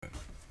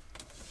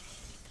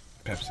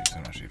Pepsi, so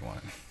much you'd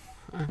want.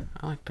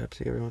 I like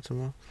Pepsi every once in a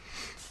while.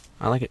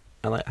 I like it.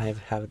 I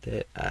have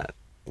it at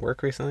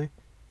work recently.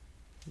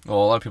 Well,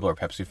 a lot of people are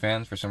Pepsi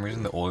fans for some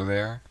reason. The older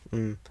they are,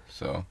 Mm.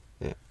 so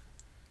Yeah.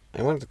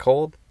 And when it's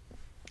cold,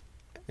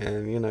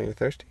 and you're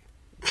thirsty,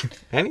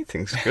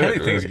 anything's good.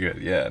 anything's really.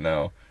 good. Yeah,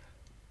 no,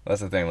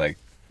 that's the thing. Like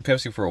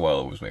Pepsi for a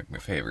while was my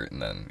favorite,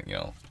 and then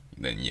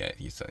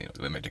you said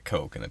they went to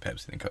Coke and then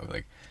Pepsi and Coke.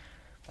 Like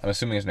I'm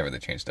assuming it's never they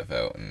change stuff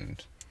out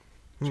and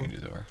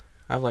changes over.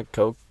 I've liked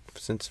Coke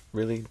since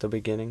really the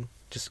beginning.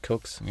 Just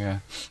Cokes. Yeah.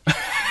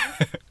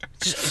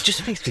 It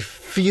just makes me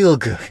feel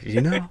good,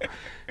 Makes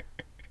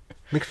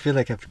me feel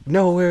like I have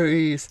no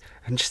worries.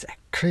 I'm just act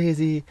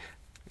crazy.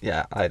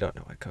 Yeah, I don't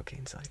know what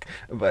cocaine's like,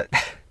 but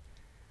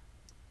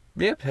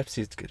yeah,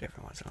 Pepsi's good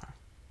every once in a while.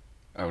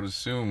 I would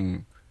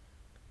assume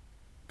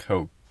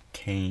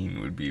cocaine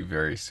would be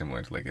very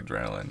similar to like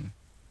adrenaline.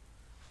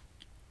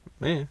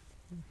 Yeah.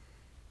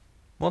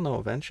 We'll know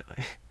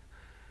eventually.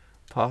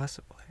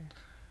 Possibly.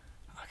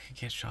 I could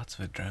get shots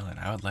of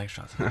adrenaline. I would like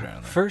shots of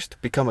adrenaline.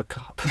 First, become a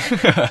cop.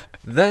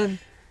 Then,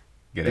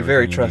 Get be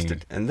very everything you trusted.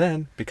 need. And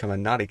then, become a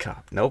naughty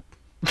cop. Nope.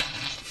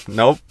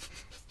 Nope.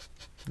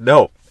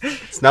 Nope.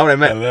 It's not what I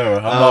meant. Hello,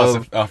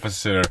 I'm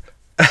Officer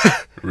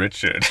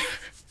Richard.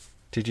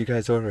 Did you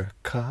guys order a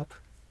cop?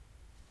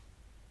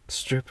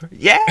 Stripper?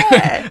 Yeah!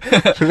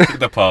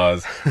 The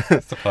pause.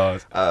 It's the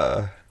pause.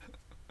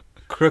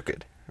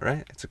 Crooked,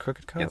 right? It's a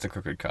crooked cop? Yeah, it's a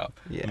crooked cop.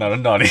 Yeah. Not a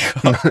naughty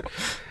cop.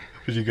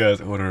 Did you guys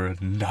order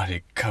a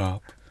naughty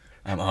cop?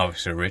 I'm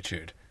Officer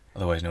Richard,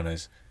 otherwise known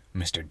as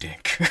Mr.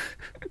 Dick.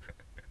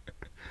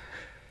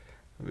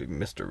 It'd be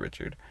Mr.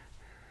 Richard.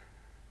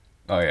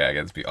 Oh yeah, I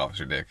guess it'd be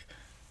Officer Dick.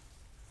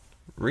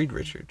 Reed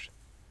Richards.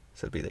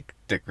 So it'd be like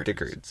Dick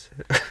Richards.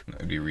 Dickards. No,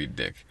 it'd be Reed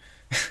Dick.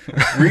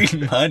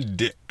 Read my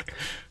dick.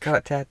 Got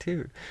it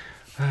tattooed.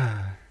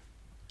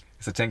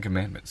 It's the 10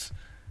 Commandments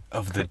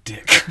of the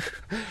dick.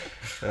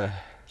 Uh,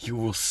 You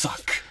will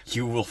suck.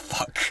 You will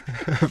fuck.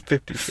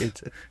 50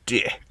 Shades of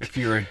Dick. If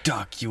you're a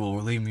duck, you will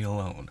leave me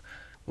alone.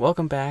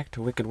 Welcome back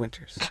to Wicked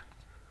Winters.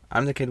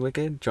 I'm the Kid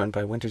Wicked, joined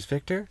by Winters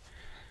Victor.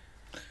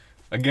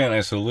 Again, I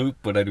salute,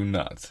 but I do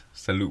not.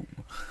 Salute.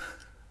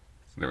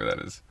 Whatever that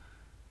is.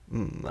 I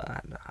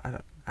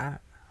don't know.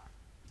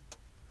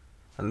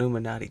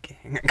 Illuminati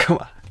gang. Come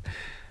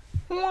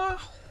on.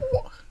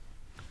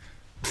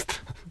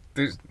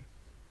 There's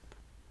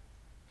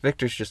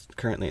Victor's just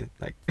currently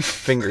like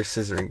finger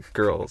scissoring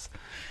girls.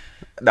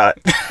 Not.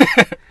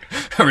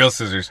 real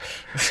scissors.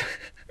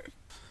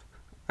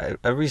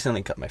 I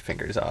recently cut my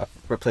fingers off,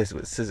 replaced it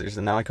with scissors,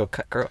 and now I go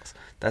cut girls.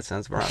 That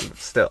sounds wrong, but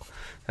still,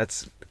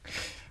 that's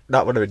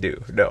not what I would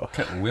do. No.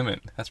 Cut women.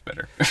 That's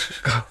better.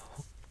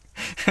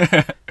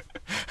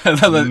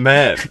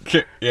 Men.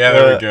 Yeah,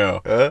 there we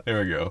go. There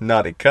we go.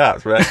 Naughty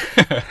cops, right?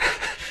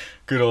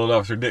 Good old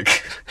Officer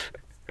Dick.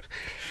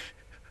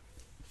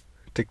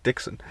 Dick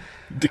Dixon.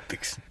 Dick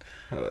Dixon.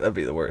 Oh, that'd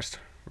be the worst.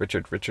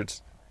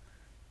 Richards.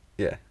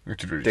 Yeah.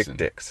 Richard Dick Richardson.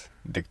 Dix.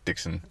 Dick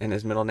Dixon. And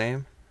his middle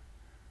name?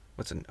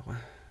 What's it?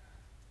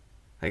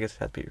 I guess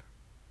that'd be.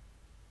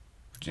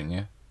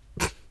 Virginia.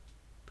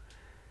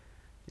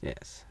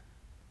 Yes.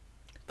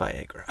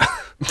 Viagra.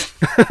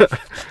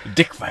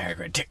 Dick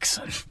Viagra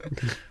Dixon.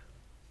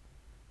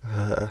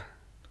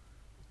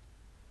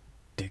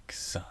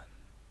 Dixon.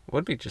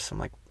 Would be just some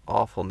like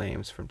awful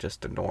names from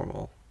just a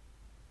normal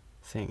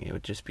thing. It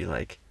would just be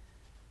like,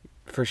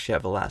 first you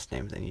have a last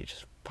name, then you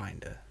just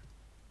find a.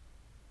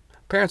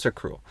 Parents are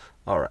cruel.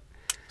 All right.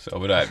 So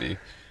would I be.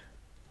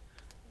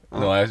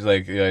 No, I was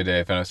like the other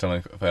day.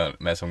 I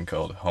met someone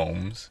called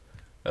Holmes.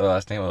 The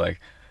last name was like,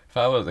 if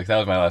I was like that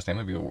was my last name,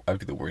 I'd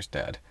be the worst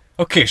dad.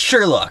 Okay,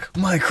 Sherlock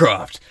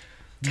Mycroft,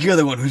 the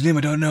other one whose name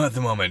I don't know at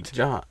the moment.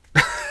 John.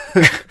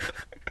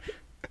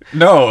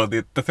 No,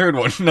 the third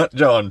one, not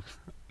John.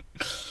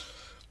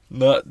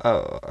 Not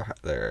Oh,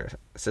 their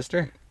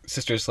sister?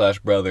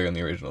 sister/brother in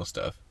the original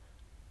stuff.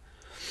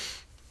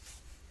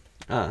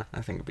 I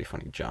think it'd be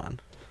funny. John.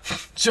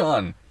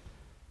 John.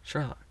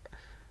 Sherlock.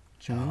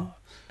 John.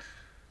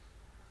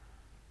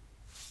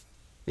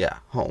 Yeah,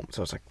 Holmes.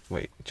 I was like,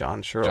 wait,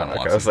 John Sherlock. I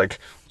Watson. was like,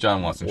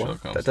 John Watson, what?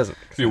 Sherlock Holmes. That doesn't.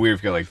 It'd be weird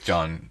if you got like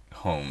John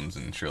Holmes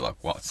and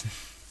Sherlock Watson.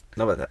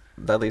 No, but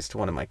that leads to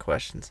one of my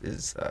questions: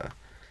 is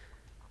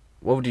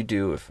what would you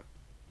do if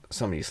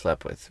somebody you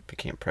slept with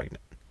became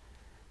pregnant?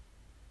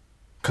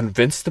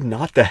 Convince them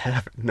not to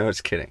have it. No,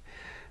 just kidding.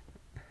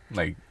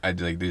 Like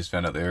they just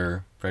found out they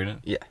were pregnant.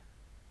 Yeah.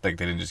 Like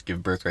they didn't just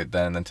give birth right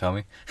then and then tell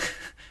me.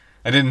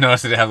 I didn't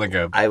notice they have like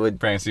a I would.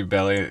 pregnancy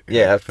belly.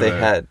 Yeah, if for they the-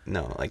 had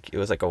like it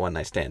was like a one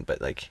night stand, but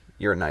like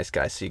you're a nice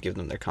guy, so you give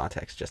them their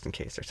contacts just in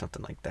case or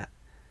something like that,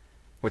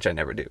 which I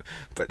never do.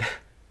 But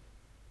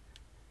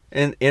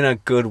in a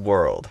good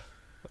world,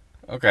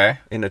 Okay.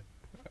 in a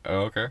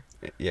Oh, okay.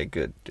 yeah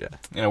good yeah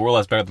In a world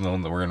that's better than the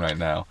one that we're in right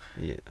now.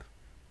 yeah.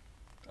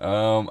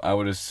 I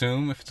would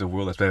assume if it's a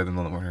world that's better than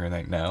the one that we're in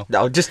right now,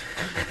 No, just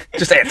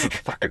answer the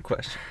fucking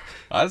question.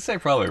 I'd say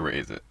probably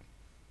raise it.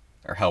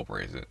 Or help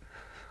raise it.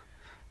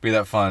 Be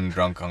that fun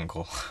drunk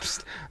uncle.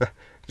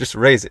 Just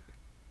raise it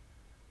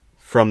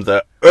from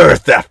the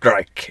earth after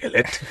I kill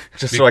it,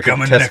 just so I can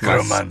Become a test my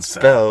necromancer.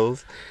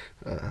 spells.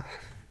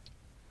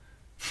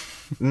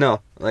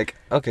 No, like,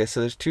 okay, so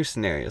there's two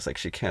scenarios. Like,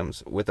 she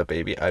comes with a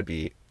baby, I'd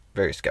be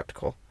very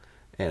skeptical.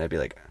 And I'd be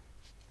like,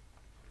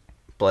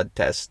 blood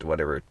test,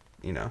 whatever,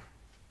 you know,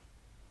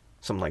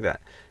 something like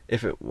that.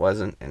 If it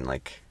wasn't, and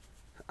like,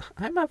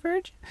 I'm a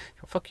virgin,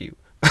 fuck you.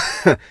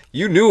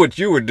 You knew what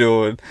you were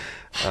doing.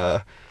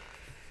 I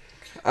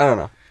don't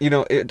know. You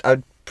know,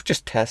 I'd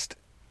just test.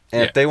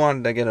 And if they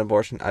wanted to get an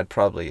abortion, I'd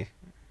probably,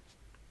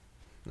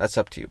 that's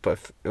up to you. But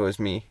if it was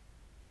me,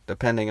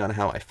 depending on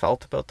how I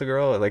felt about the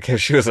girl, like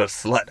if she was a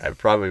slut, I'd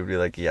probably be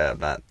like, yeah, I'm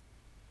not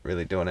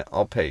really doing it.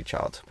 I'll pay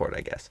child support, I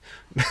guess.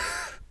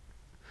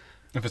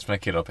 If it's my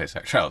kid, I'll pay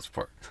child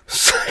support.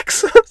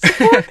 Sex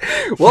support?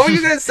 What were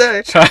you going to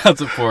say? Child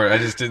support. I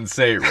just didn't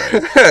say it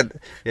right.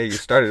 Yeah, you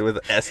started with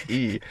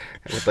SE.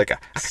 With like a...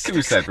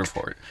 Suicide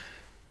report.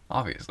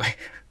 Obviously.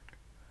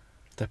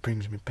 That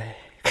brings me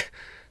back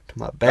to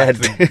my bad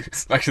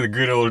days. Back to the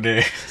good old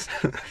days.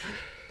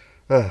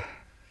 I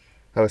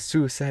was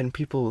suiciding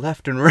people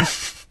left and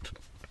right.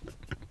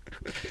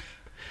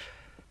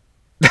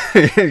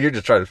 You're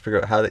just trying to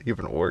figure out how that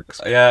even works.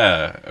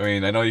 Yeah. I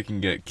mean, I know you can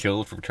get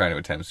killed for trying to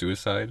attempt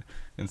suicide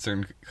in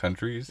certain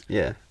countries.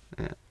 Yeah.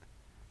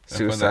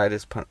 Suicide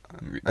is...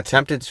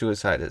 attempted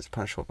suicide is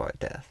punishable by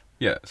death.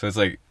 Yeah, so it's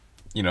like,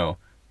 you know,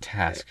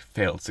 task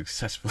failed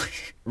successfully.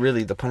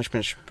 Really, the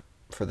punishment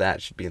for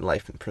that should be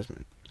life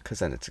imprisonment. Because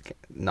then it's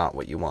not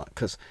what you want.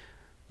 Because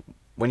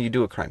when you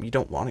do a crime, you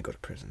don't want to go to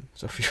prison.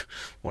 So if you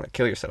want to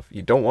kill yourself,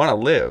 you don't want to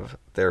live.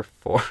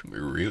 Therefore...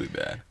 really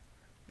bad.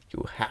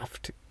 You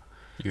have to.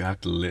 You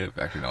have to live.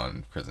 Actually, no,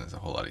 in prison it's a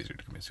whole lot easier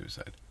to commit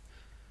suicide.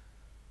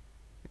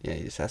 Yeah,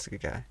 you just ask a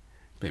guy.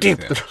 Baby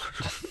Deep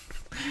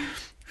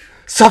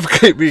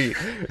suffocate me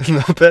in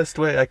the best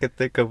way I could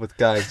think of with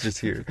guys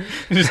just here.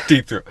 Just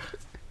deep throat.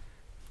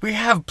 We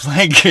have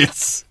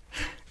blankets.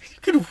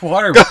 You can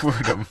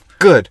waterboard them.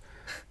 Good.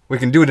 We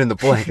can do it in the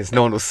blankets.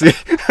 No one will see.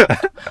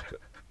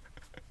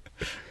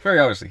 Very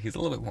obviously, he's a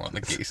little bit more on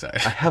the gay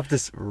side. I have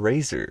this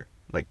razor.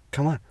 Like,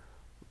 come on.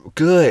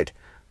 Good.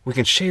 We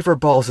can shave our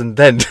balls and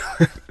then do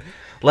it.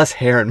 Less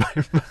hair in my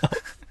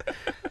mouth.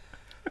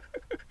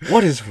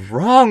 What is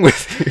wrong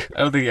with you? I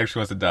don't think he actually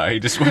wants to die. He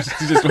just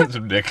wants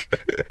some dick.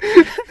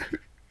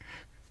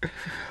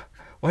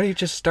 Why don't you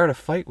just start a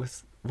fight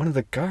with one of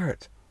the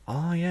guards?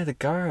 Oh, yeah, the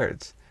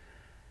guards.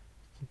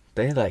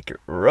 They like it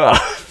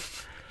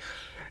rough.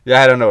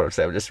 Yeah, I don't know what I'm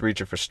saying. I'm just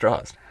reaching for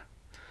straws.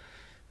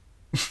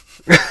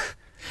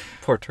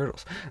 Poor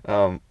turtles.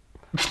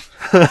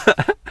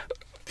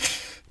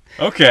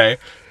 Okay.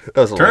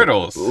 That was a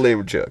Turtles.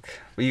 lame joke.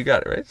 But you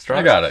got it, right? Straws?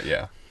 I got it,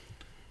 yeah.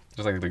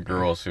 Just like the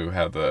girls who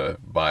have the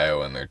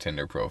bio in their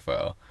Tinder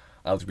profile.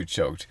 I'll to be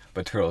choked,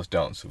 but turtles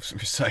don't, so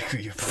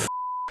recycle you.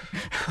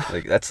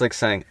 Like, that's like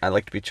saying, I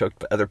like to be choked,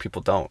 but other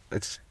people don't.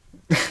 It's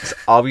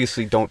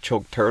obviously don't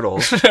choke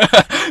turtles.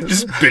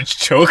 Just bitch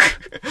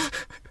choke.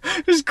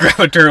 Just grab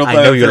a turtle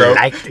by the throat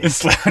and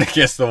slam it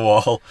against the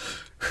wall.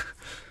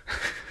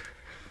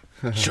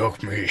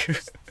 Choke me.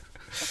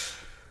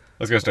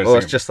 Let's go start Well,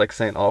 singing. it's just like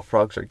saying all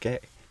frogs are gay.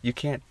 You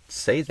can't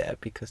say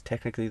that because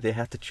technically they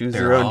have to choose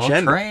They're their own all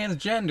gender.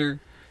 transgender.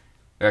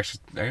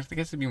 Actually, I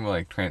guess it'd be more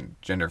like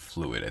transgender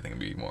fluid. I think it'd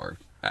be more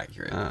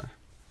accurate.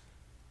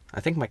 I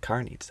think my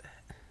car needs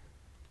that.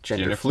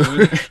 Gender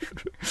fluid?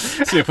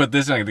 fluid. So you put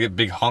this in, I get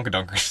big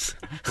honkadonkers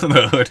on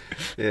the hood.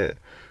 Yeah.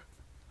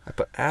 I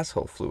put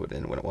asshole fluid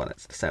in when I want it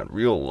to sound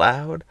real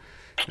loud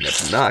and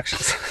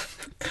obnoxious.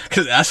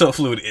 Because asshole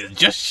fluid is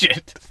just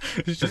shit.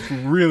 It's just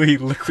really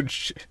liquid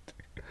shit.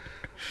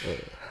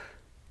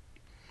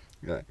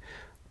 Yeah.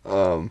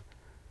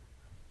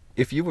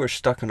 If you were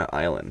stuck on an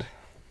island,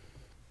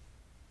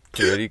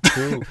 dirty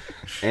crew,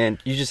 and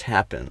you just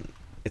happen,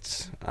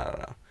 I don't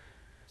know.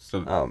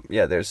 So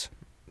Yeah,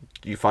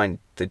 you find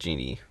the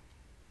genie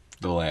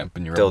the lamp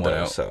and you rub one dildo,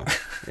 out. so,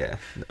 yeah.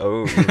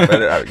 Oh,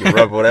 you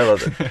rub whatever.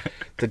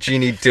 The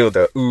genie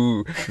dildo,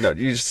 ooh. No,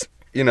 you just,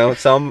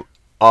 some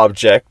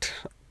object,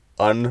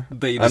 That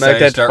you decide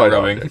to start unidentified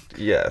rubbing. object.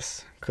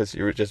 Yes, because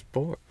you were just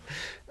bored.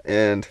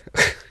 And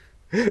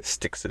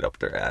sticks it up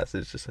their ass.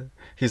 It's just,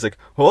 he's like,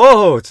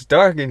 whoa, it's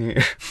dark in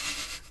here.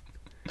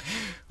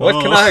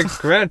 What can I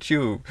grant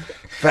you,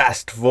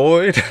 vast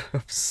void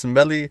of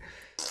smelly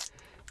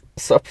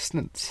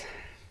substance?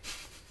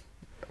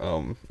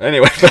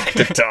 Anyway, back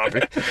to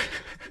topic.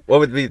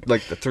 What would be,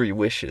 like, the 3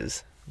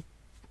 wishes?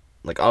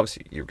 Like,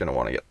 obviously, you're going to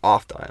want to get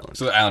off the island.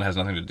 So the island has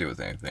nothing to do with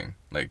anything.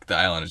 Like, the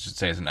island is just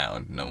say it's an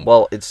island. No.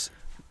 Well, it's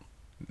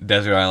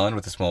Desert island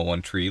with a small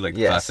one tree, like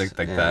Yes, plastic,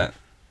 like yeah. that.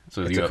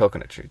 So a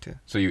coconut tree, too.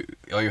 So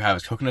all you have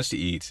is coconuts to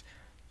eat,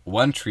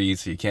 one tree,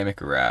 so you can't make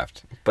a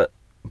raft. But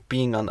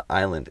being on the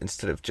island,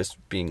 instead of just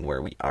being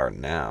where we are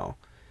now,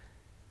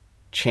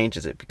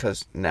 changes it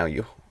because now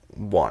you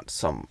want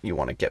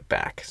to get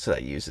back, so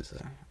that uses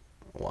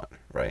one,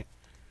 right?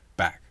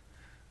 Back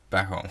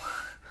home.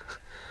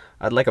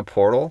 I'd like a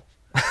portal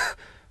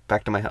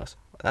back to my house.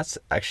 That's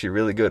actually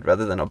really good,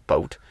 rather than a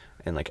boat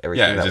and like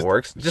everything that just-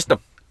 works. Just to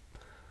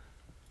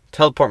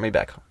teleport me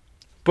back home.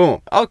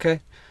 Boom.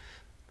 Okay.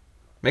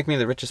 Make me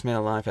the richest man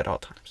alive at all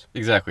times.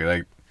 Exactly.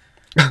 Like,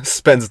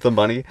 Spends the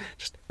money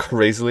just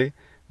crazily,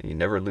 and you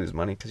never lose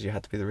money because you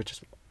have to be the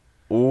richest.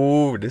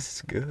 Ooh, this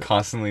is good.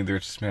 constantly the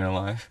richest man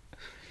alive.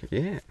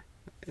 Yeah.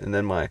 And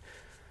then my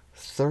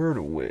third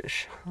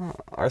wish.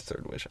 Our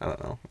third wish. I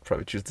don't know. I'll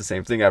probably choose the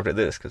same thing after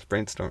this because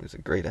brainstorm is a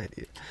great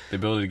idea. The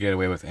ability to get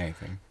away with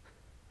anything.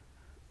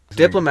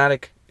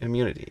 Diplomatic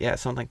immunity. Yeah,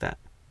 something like that.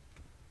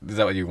 Is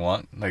that what you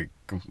want? Like,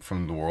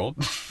 from the world?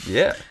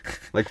 Yeah.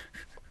 Like,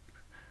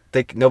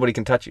 nobody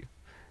can touch you.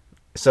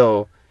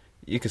 So,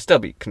 you can still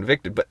be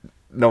convicted, but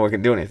no one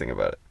can do anything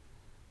about it.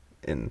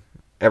 In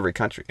every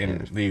country.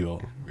 In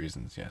legal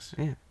reasons, yes.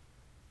 Yeah.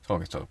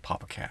 Someone can still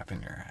pop a cap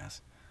in your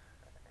ass.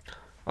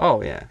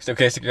 Oh, yeah. Still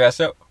okay, stick your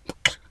ass out?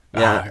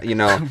 Yeah, you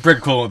know. Break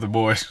cool with the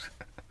boys.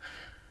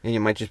 And you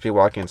might just be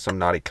walking some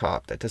naughty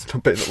cop that doesn't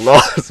obey the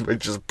laws, but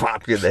just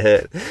pop you in the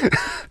head.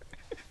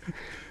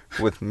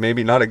 With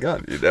maybe not a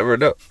gun. You never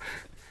know.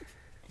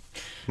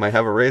 Might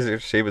have a razor,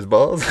 shave his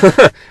balls.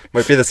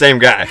 Might be the same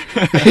guy.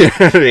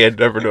 You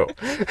never know.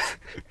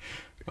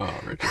 Oh,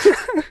 Richard.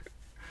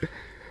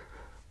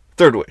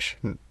 Third wish.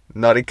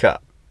 Naughty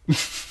cop.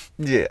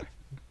 Yeah.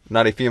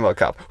 Naughty female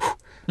cop.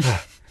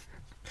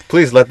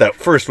 Please let that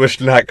first wish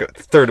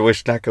third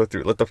wish not go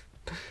through.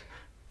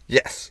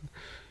 Yes.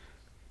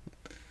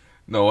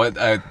 No, what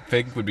I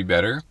think would be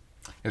better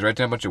is write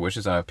down a bunch of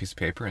wishes on a piece of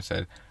paper and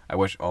said, I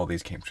wish all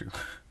these came true.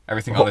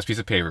 Everything on this piece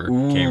of paper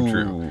came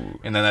true.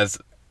 And then that's,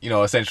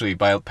 essentially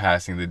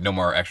bypassing the no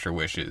more extra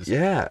wishes.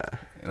 Yeah.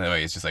 And that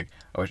way it's just like,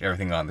 I wish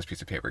everything on this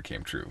piece of paper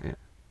came true. Yeah.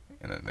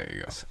 And then there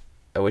you go.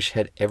 I wish I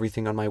had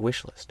everything on my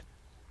wish list.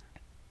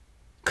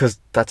 Because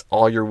that's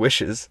all your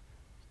wishes.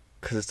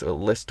 Because it's a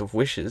list of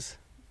wishes.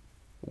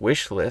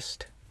 Wish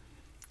list.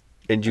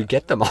 And you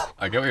get them all.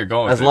 I get where you're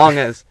going with As long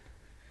as,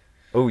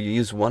 you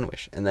use one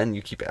wish. And then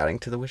you keep adding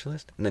to the wish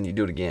list. And then you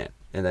do it again.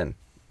 And then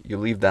you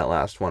leave that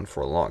last one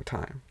for a long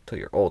time. Till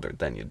you're older.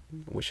 Then you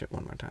wish it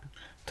one more time.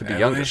 To be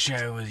younger. I wish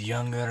I was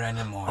younger and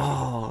immortal.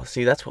 Oh,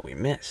 see, that's what we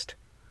missed.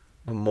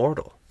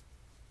 Immortal.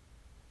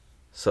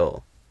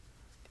 So,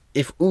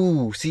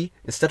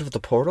 instead of the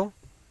portal,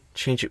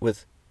 change it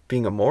with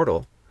being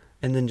immortal,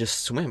 and then just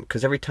swim.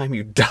 Because every time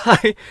you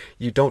die,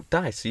 you don't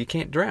die, so you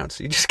can't drown.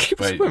 So you just keep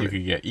swimming. But you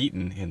could get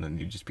eaten, and then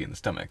you'd just be in the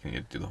stomach, and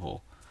you'd do the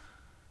whole...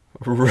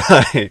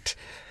 Right.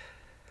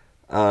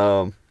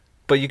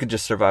 But you could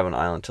just survive on an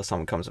island until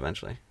someone comes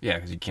eventually. Yeah,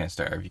 because you can't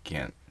starve, you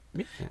can't...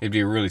 Yeah. It'd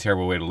be a really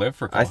terrible way to live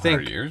for a couple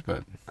hundred years,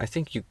 but... I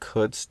think you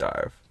could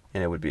starve,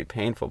 and it would be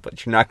painful,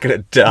 but you're not going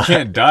to die. You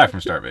can't die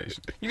from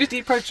starvation. You just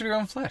eat parts of your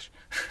own flesh.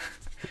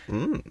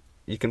 You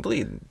can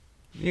bleed.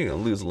 You're going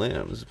to lose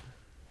limbs.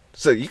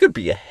 So you could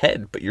be a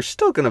head, but you're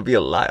still going to be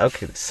alive.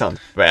 Okay, this sounds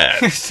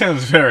bad. It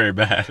sounds very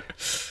bad.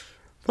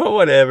 But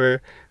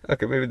whatever.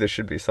 Okay, maybe there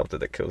should be something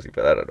that kills you,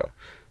 but I don't know.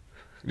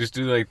 Just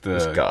do like the...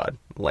 Just God.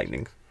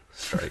 Lightning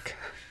strike.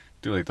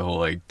 Do like the whole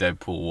like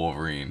Deadpool,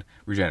 Wolverine,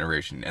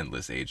 regeneration,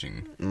 endless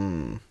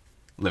aging,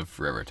 live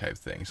forever type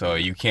thing. So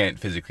you can't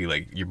physically,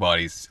 like, your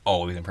body's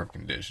always in perfect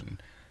condition.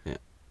 Yeah.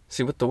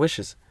 See, with the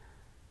wishes,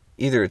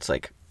 either it's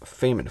like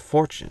fame and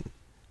fortune,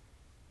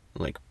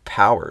 like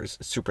powers,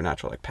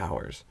 supernatural like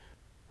powers,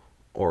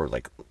 or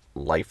like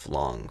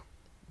lifelong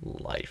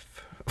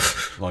life.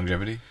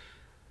 Longevity?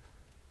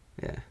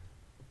 Yeah.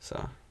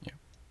 So. Yeah.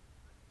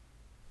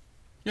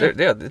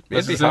 It'd be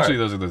essentially hard.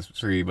 those are the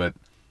three, but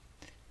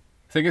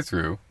think it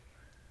through.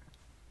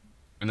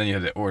 And then you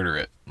have to order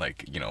it,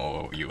 like,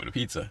 you would a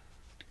pizza.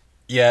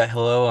 Yeah,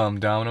 hello,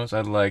 Domino's.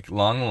 I'd like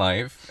long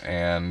life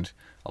and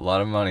a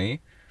lot of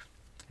money,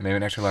 and maybe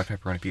an extra large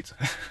pepperoni pizza.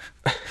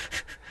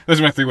 Those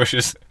are my three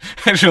wishes.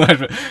 Extra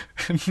large,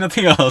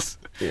 nothing else.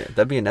 Yeah,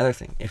 that'd be another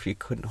thing. If you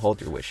couldn't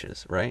hold your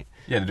wishes, right?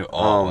 Yeah, to do it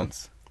all at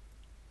once.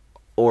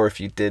 Or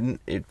if you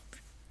didn't,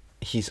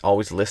 he's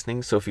always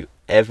listening. So if you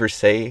ever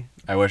say,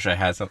 I wish I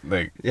had something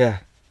like... Yeah.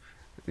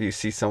 You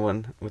see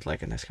someone with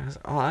like a nice car.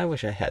 Oh, I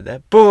wish I had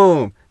that.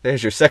 Boom!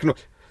 There's your second one.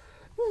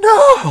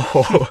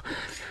 No!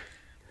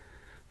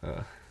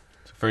 So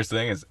first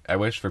thing is, I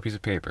wish for a piece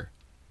of paper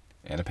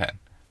and a pen.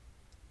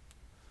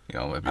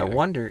 I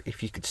wonder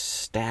if you could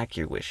stack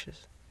your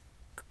wishes,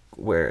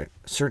 where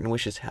certain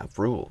wishes have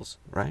rules,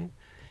 right?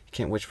 You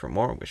can't wish for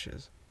more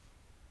wishes,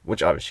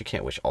 which obviously you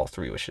can't wish all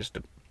three wishes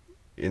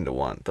into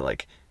one. But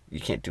like, you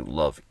can't do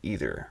love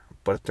either.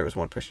 But if there was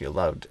one person you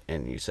loved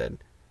and you said,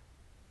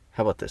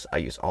 "How about this? I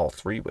use all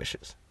three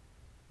wishes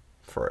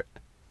for it."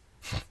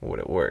 Would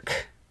it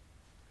work?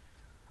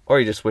 Or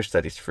you just wish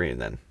that he's free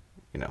and then,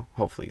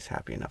 hopefully he's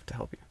happy enough to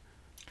help you.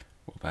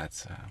 Well,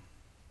 that's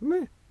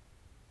Meh.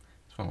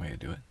 one way to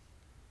do it.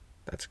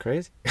 That's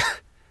crazy.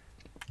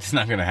 It's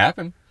not going to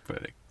happen,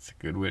 but it's a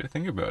good way to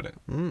think about it.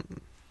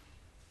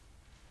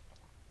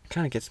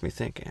 Kind of gets me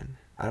thinking.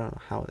 I don't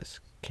know how this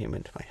came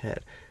into my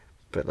head,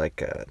 but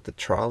like the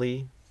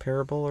trolley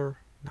parable, or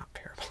not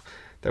parable.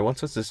 There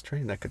once was this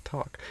train that could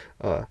talk.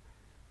 The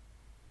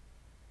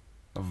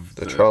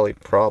trolley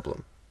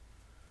problem.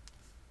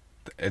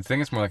 I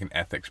think it's more like an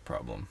ethics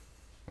problem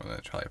more than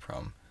a trolley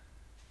problem.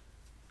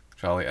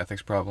 Trolley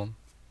ethics problem.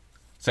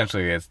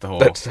 Essentially, it's the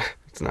whole. It's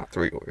not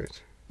 3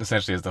 words.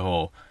 Essentially, it's the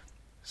whole.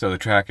 So the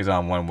track is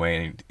on one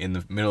way, and in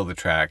the middle of the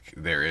track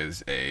there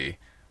is a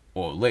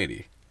old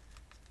lady.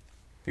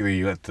 Either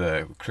you let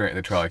the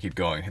trolley keep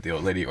going, hit the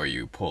old lady, or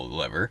you pull the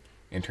lever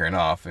and turn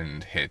off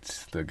and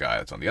hit the guy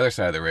that's on the other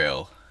side of the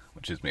rail,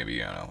 which is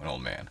maybe, I don't know, an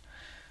old man.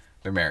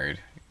 They're married.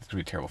 It's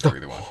gonna be terrible for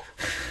either one.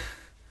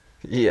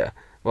 Yeah.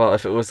 Well,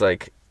 if it was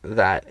like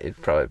that,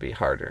 it'd probably be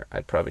harder.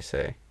 I'd probably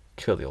say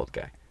kill the old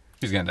guy.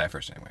 He's gonna die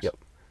first, anyways. Yep.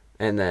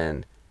 And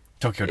then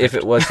Tokyo Drift. if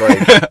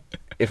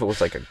it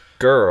was like a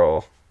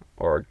girl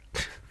or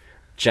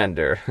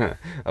gender,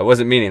 I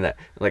wasn't meaning that.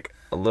 Like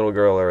a little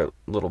girl or a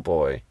little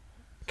boy,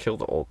 kill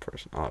the old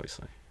person,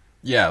 obviously.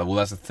 Yeah, well,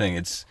 that's the thing.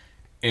 It's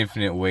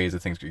infinite ways that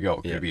things could go.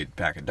 It could Yeah. be a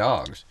pack of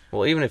dogs.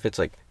 Well, even if it's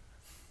like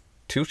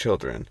 2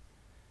 children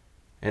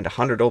and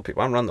 100 old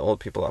people, I'm running the old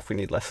people off. We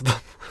need less of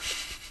them.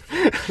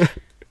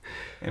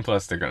 And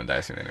plus, they're gonna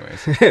die soon,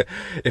 anyways.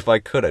 If I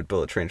could, I'd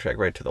build a train track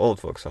right to the old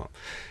folks' home.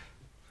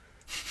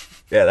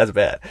 Yeah, that's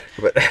bad.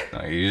 But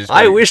No, you just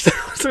I wish there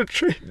was a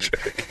train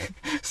track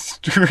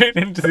straight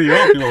into the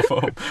old people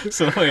foam.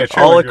 So like a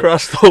all trailer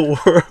across the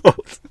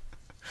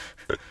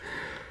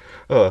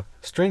world.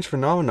 Strange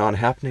phenomenon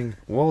happening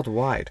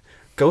worldwide.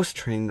 Ghost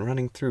train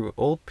running through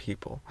old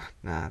people.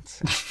 Nah,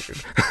 it's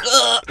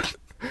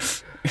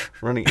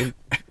running in.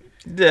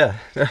 Yeah,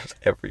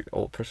 every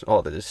old person.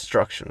 Oh, the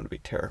destruction would be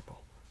terrible.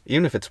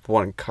 Even if it's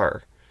one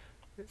car,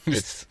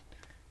 it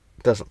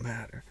doesn't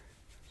matter.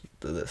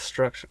 The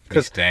destruction, Be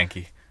because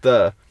stanky.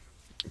 the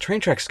train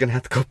track's gonna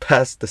have to go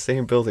past the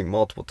same building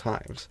multiple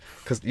times.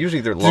 Because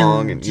usually they're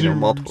long and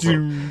multiple. So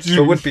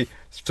it wouldn't be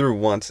through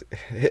once,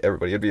 hit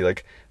everybody. It'd be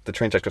like the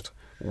train track just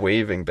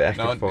waving back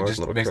No, and forth. it just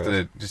little makes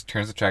crows. just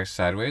turns the tracks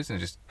sideways and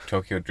just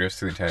Tokyo drifts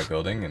through the entire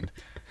building, and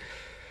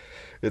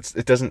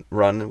It doesn't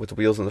run with the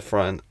wheels in the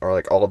front or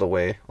like all the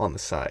way on the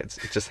sides.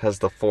 It just has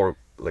the 4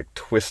 like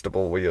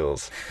twistable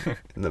wheels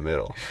in the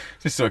middle.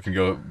 just so it can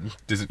go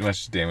as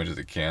much damage as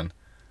it can.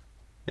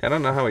 Yeah, I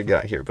don't know how we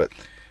got here, but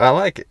I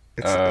like it.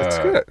 It's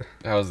good.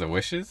 How's the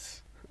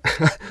wishes?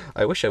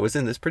 I wish I was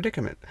in this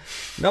predicament.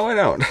 No, I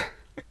don't.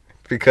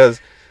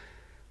 Because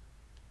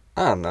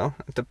I don't know.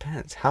 It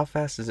depends. How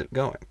fast is it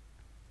going?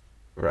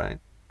 Right.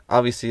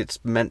 Obviously, it's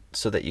meant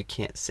so that you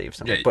can't save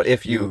something. Yeah, but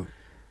if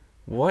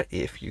what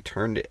if you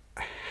turned it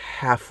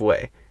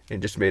halfway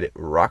and just made it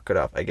rocket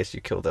up? I guess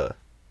you killed a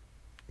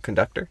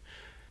conductor.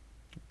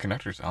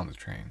 Conductor's on the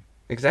train.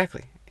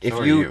 Exactly. If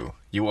So are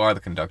you are the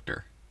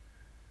conductor.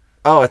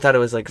 Oh, I thought it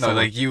was like No,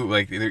 someone... like you,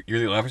 like you're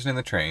the only person in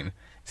the train,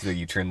 so that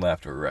you turn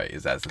left or right.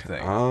 Is that's the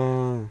thing?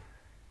 Oh.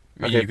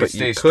 I mean, Okay, you could but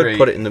stay you straight. could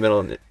put it in the middle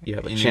and you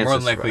have a and chance more to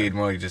than likely, survive. you'd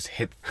more like just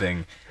hit the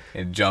thing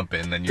and jump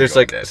in, and then you're There's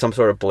going like dead. some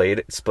sort of blade.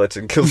 It splits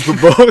and kills them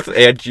both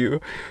and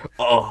you.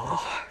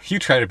 Oh. You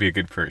try to be a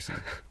good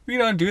person. We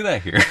don't do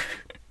that here.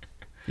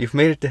 You've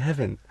made it to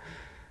heaven.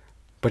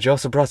 But you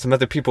also brought some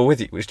other people with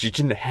you, which you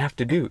didn't have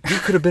to do. You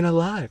could have been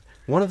alive.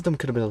 One of them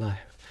could have been alive.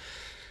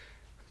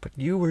 But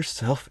you were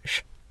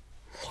selfish.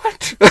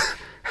 What?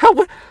 How?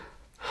 What?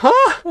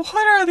 Huh? What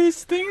are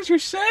these things you're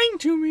saying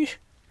to me?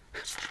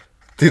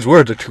 These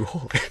words are too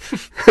holy.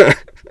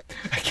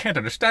 I can't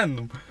understand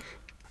them.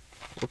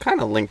 We're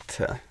kind of linked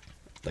to,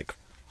 like,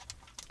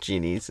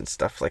 genies and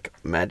stuff, like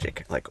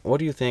magic. Like, what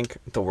do you think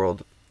the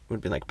world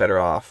would be, like, better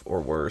off or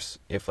worse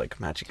if, like,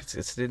 magic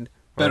existed?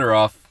 Or, Better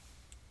off.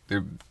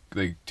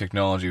 Like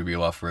technology would be a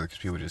lot further because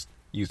people would just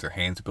use their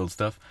hands to build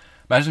stuff.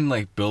 Imagine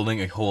like building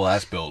a whole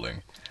ass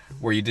building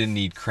where you didn't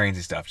need cranes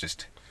and stuff,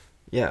 just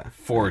Yeah.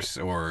 force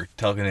or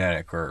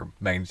telekinetic or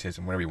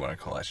magnetism, whatever you want to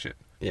call that shit.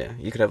 Yeah,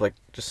 you could have, like,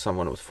 just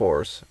someone with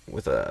force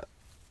with a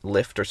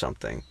lift or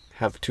something.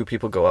 Have 2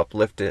 people go up,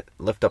 lift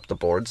up the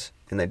boards,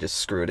 and they just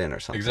screw it in or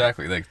something.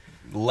 Exactly, like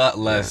a lot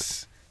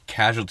less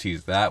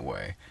casualties that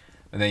way.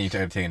 And then you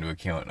try to take into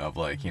account of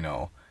like,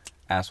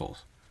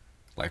 assholes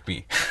like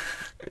me.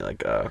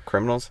 Like,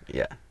 criminals?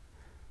 Yeah.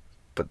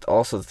 But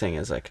also the thing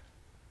is, like,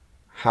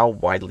 how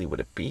widely would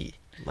it be?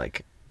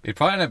 Like It'd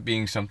probably end up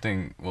being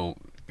something. Well,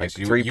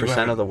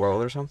 3% of the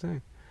world or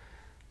something?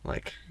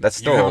 Like, that's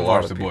still you a haven't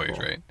lot watched of The people. Boys,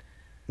 right?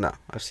 No,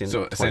 I've seen. So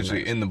 20 essentially,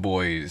 minutes. in The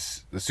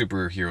Boys, the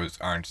superheroes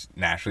aren't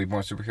naturally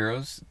born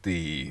superheroes.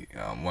 The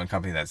one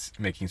company that's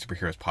making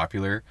superheroes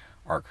popular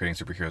are creating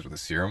superheroes with a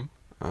serum.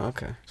 Oh,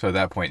 okay. So at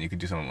that point, you could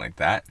do something like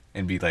that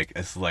and be like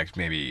a select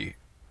maybe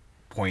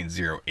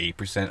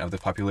 0.08% of the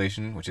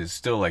population, which is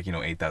still like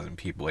 8,000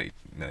 people, 8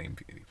 million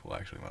people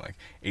actually, more like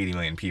 80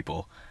 million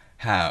people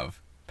have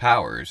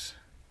powers.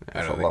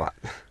 That's out a of lot.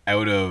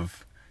 Out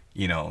of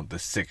the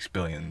 6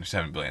 billion,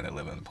 7 billion that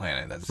live on the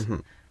planet. That's Mm-hmm.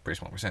 a pretty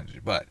small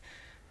percentage, but.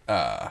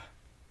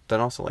 Then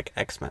also, like,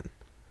 X-Men.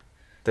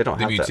 They don't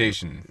The have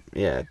mutation. that.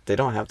 Yeah, they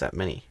don't have that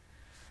many.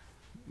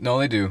 No,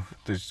 they do.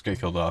 They just get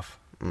killed off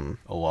Mm.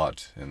 a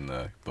lot in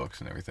the books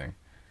and everything.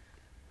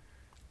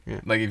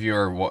 Yeah. Like if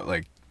you're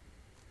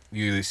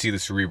you see the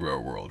Cerebro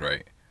world,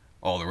 right?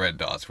 All the red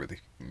dots were the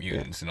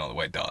mutants and all the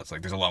white dots.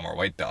 Like there's a lot more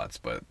white dots,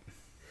 but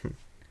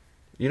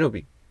You know,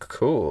 what'd be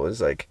cool is,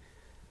 like,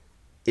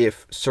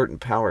 if certain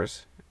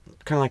powers,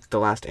 kind of like the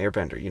last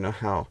Airbender. You know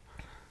how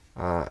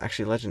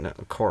Actually, Legend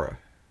of Korra.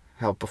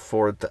 How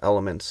before the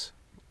elements,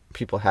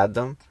 people had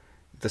them,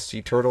 the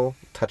sea turtle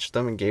touched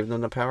them and gave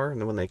them the power,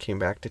 and then when they came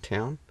back to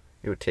town,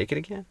 it would take it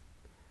again.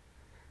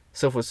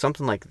 So if it was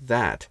something like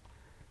that,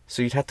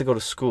 so you'd have to go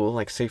to school,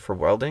 like say for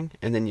welding,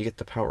 and then you get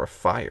the power of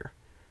fire,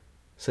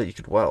 so that you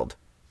could weld.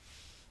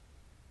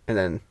 And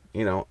then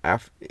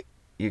after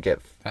you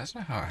get That's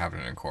not how it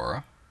happened in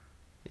Korra.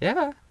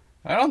 yeah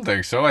I don't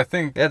think so. I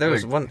think there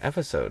was one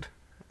episode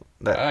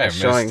that I was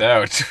showing missed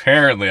out.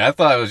 Apparently, I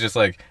thought it was just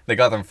like they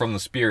got them from the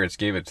spirits,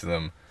 gave it to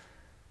them.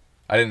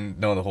 I didn't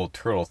know the whole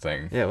turtle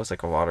thing. it was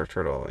like a water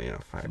turtle,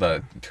 fire.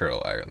 The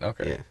turtle island.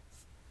 Okay. Yeah,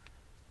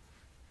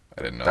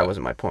 I didn't know. that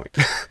wasn't my point.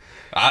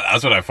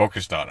 That's what I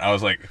focused on. I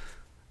was like,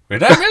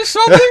 did I miss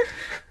something?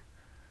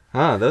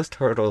 Those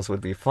turtles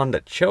would be fun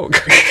to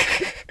choke.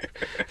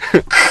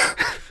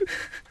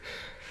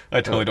 I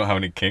totally don't have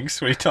any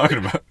kinks. What are you talking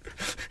about?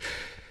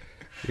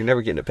 You're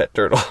never getting a pet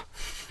turtle.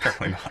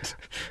 Definitely not.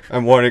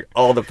 I'm warning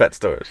all the pet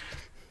stores.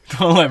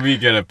 Don't let me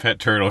get a pet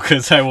turtle,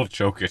 because I will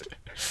choke it.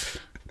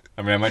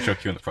 I mean, I might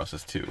choke you in the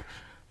process, too.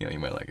 You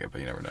might like it, but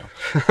you never know.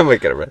 I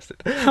might get arrested.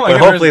 might But get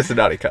hopefully arrested. it's a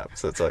naughty cop,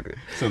 so it's all good.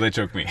 So they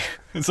choke me.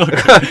 It's all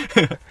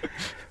good.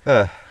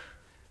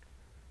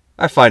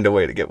 I find a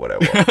way to get what I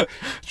want.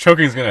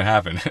 Choking's gonna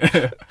happen.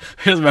 It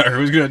doesn't matter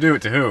who's gonna do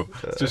it to who.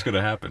 It's just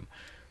gonna happen.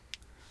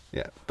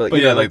 Yeah, But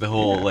yeah, like the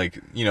whole,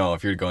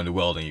 if you're going to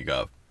welding, you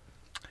got,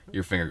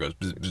 your finger goes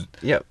bzz, bzz.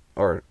 Yeah,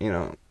 or,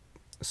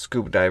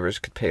 scuba divers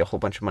could pay a whole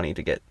bunch of money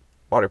to get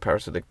water power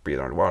so they could breathe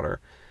underwater.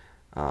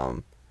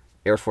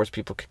 Air Force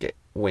people could get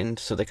wind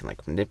so they can,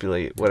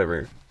 manipulate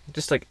whatever.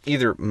 Just,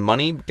 either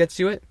money gets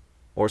you it,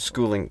 or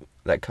schooling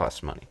that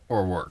costs money.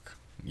 Or work.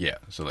 Yeah.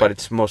 So But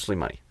it's mostly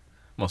money.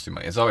 mostly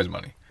money. It's always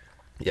money.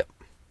 Yep.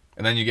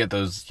 And then you get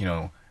those,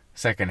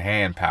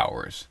 second-hand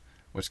powers,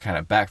 which kind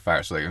of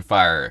backfire. So, in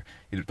fire,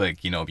 you'd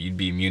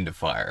be immune to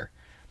fire.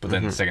 But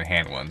then the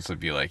second-hand ones would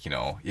be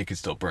it could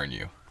still burn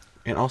you.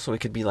 And also it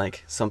could be,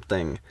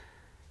 something,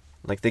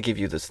 they give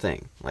you this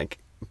thing,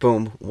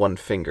 boom, one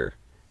finger,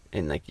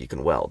 and, you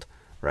can weld,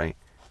 right?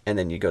 And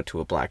then you go to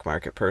a black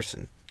market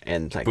person,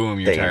 and, Boom,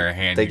 your entire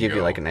hand they can give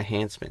you, go. an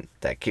enhancement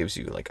that gives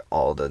you,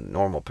 all the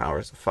normal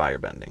powers of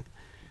firebending.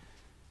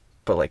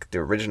 But, the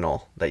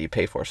original that you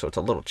pay for, so it's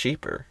a little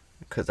cheaper,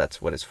 because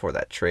that's what it's for,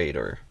 that trade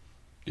or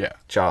Yeah.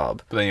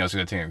 job. But then you also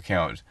got to take into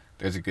account,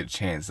 there's a good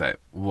chance that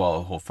while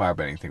the whole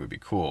firebending thing would be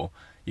cool,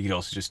 you could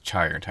also just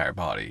char your entire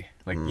body.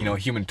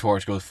 Human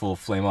Torch goes full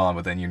flame on,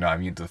 but then you're not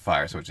immune to the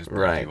fire, so it just burns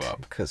Right, you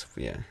up. because,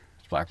 yeah.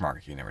 It's black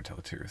market, you never tell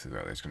the truth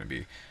whether it's going to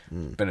be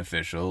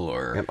beneficial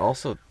or... And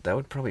also, that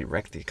would probably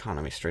wreck the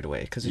economy straight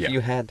away. Because if Yeah. you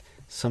had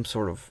some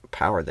sort of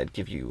power that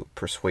give you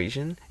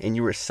persuasion, and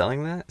you were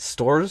selling that,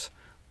 stores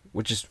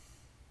would just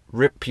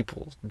rip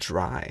people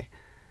dry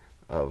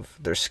of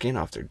their skin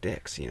off their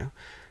dicks,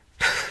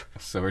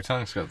 Silver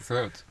tongues got the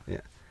throats.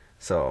 Yeah.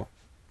 So,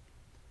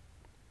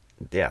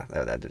 yeah,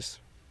 that is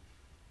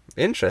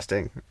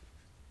interesting.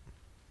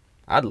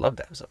 I'd love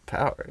to have some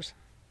powers.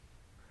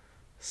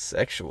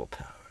 Sexual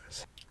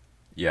powers.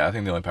 Yeah, I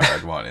think the only power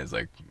I'd want is,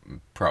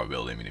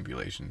 probability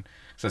manipulation.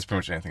 So that's pretty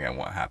much anything I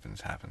want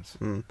happens.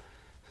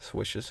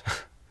 Swishes.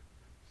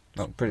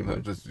 No, pretty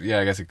much. Yeah,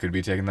 I guess it could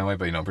be taken that way,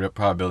 but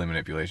probability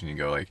manipulation, you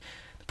go, the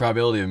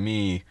probability of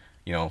me,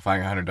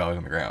 finding $100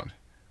 on the ground,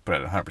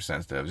 but at 100%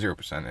 instead of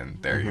 0%,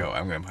 and there you go,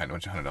 I'm going to find a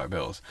bunch of $100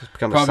 bills. Just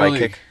become a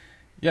psychic.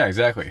 Yeah,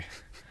 exactly.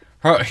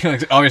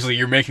 Obviously,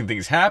 you're making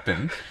things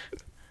happen.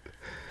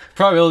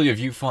 Probability of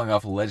you falling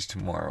off a ledge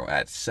tomorrow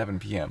at 7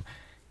 p.m.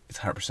 is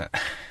 100%.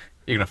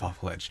 You're going to fall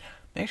off a ledge.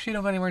 Make sure you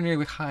don't go anywhere near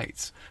the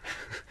heights.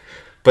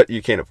 But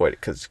you can't avoid it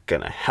because it's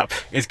going to happen.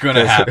 It's going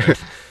to happen.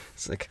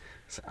 It's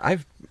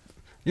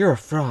you're a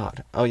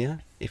fraud. Oh, yeah?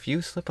 If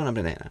you slip on a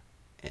banana,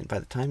 and by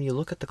the time you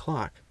look at the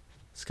clock,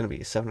 it's going to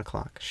be 7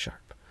 o'clock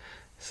sharp.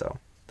 So,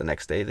 the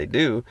next day they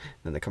do,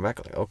 then they come back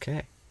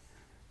okay,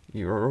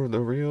 you're the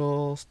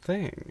real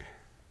thing.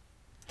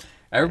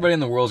 Everybody in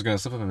the world is going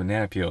to slip up a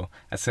banana peel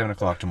at 7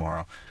 o'clock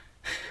tomorrow.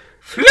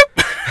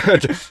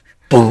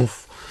 Boom.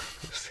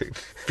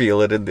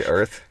 Feel it in the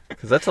earth.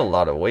 Because that's a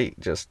lot of weight,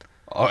 just...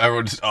 Oh,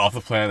 everyone's just off the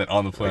planet,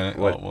 on the planet,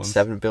 all at once.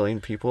 7 billion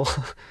people?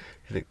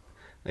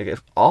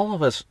 If all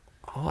of us...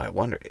 Oh, I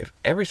wonder, if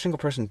every single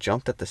person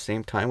jumped at the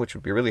same time, which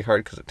would be really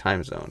hard because of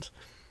time zones.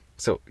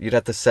 So you'd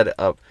have to set it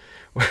up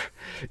where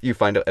you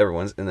find out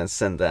everyone's and then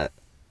send that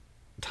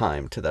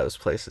time to those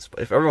places. But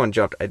if everyone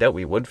jumped, I doubt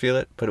we would feel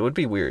it, but it would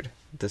be weird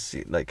to see,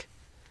 It's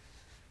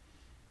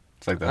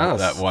like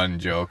that one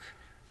joke.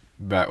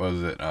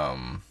 Was it,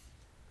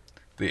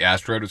 the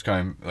asteroid was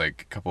coming, a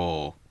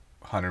couple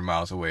 100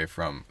 miles away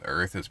from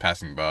Earth. It was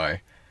passing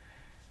by.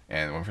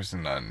 And one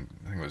person on,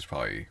 I think it was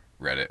probably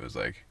Reddit, was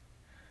like,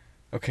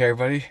 okay,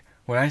 everybody,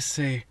 when I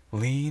say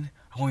lean,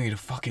 I want you to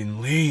fucking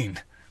lean.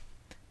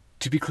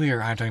 To be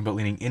clear, I'm talking about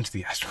leaning into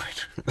the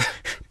asteroid.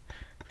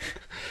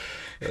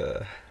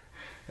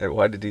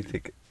 Why did he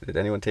think... Did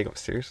anyone take him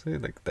seriously?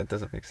 That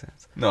doesn't make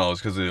sense. No, it was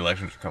because the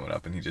elections were coming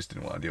up and he just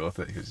didn't want to deal with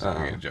it. He was just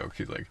making a joke.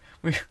 He's like,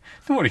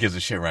 nobody gives a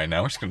shit right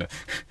now. We're just going to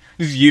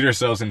just yeet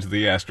ourselves into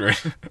the asteroid.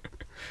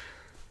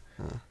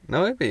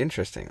 No, it'd be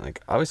interesting.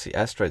 Like, obviously,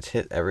 asteroids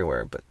hit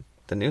everywhere, but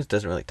the news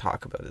doesn't really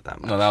talk about it that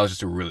much. No, that was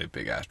just a really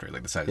big asteroid,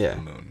 like the size Yeah.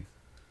 of the moon.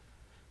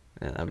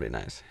 Yeah, that'd be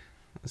nice.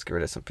 Let's get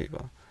rid of some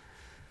people.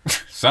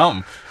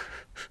 Some.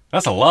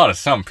 That's a lot of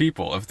some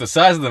people. If the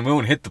size of the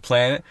moon hit the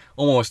planet,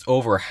 almost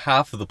over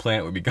half of the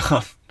planet would be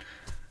gone.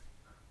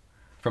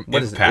 From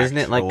What is it? impact Isn't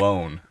it like-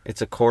 alone.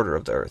 It's a quarter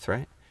of the Earth,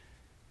 right?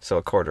 So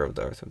a quarter of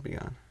the Earth would be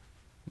gone.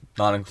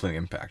 Not including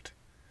impact.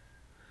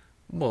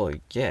 Well,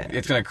 yeah.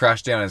 It's going to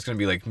crash down and it's going to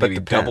be like But maybe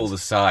depends. double the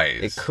size.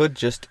 It could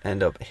just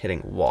end up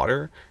hitting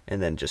water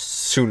and then just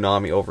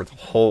tsunami over the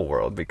whole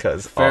world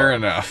because... Fair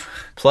enough.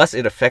 Plus,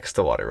 it affects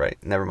the water, right?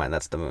 Never mind,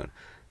 that's the moon.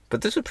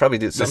 But this would probably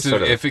do some This is,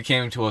 sort of... if it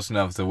came close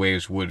enough, the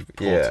waves would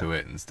pull Yeah. to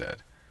it instead.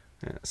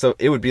 Yeah. So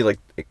it would be like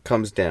it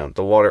comes down,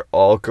 the water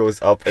all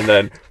goes up, and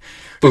then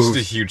Just a boom,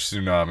 huge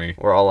tsunami.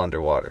 we're all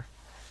underwater.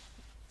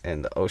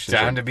 And the ocean...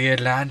 Time to be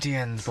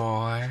Atlanteans,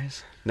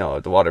 boys.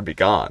 No, the water be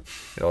gone.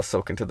 It'll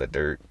soak into the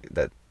dirt,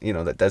 that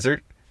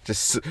desert.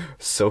 Just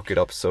soak it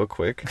up so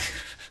quick.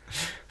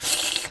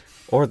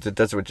 Or the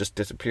desert would just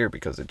disappear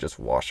because it just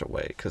wash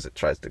away because it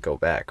tries to go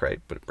back,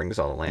 right? But it brings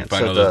all the land.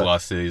 Find all those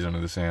lost cities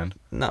under the sand.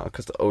 No,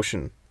 because the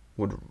ocean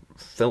would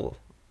fill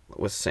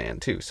with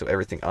sand too, so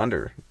everything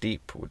under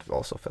deep would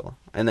also fill,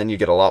 and then you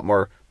get a lot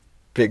more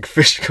big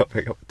fish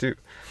coming up too.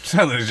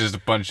 So there's just a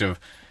bunch of,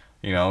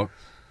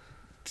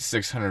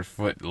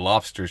 600-foot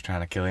lobsters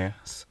trying to kill you.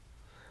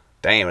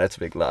 Damn, that's a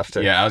big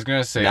lobster. Yeah, I was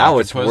gonna say now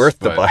it's octopus, worth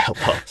to but buy a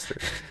lobster.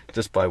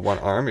 Just buy one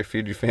arm, you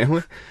feed your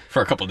family.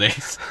 for a couple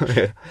days.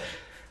 Yeah.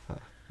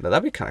 Now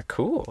that'd be kind of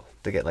cool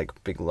to get like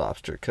big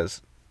lobster,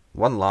 because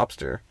one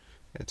lobster,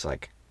 it's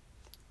like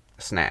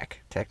a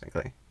snack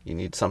technically. You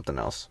need something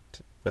else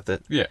with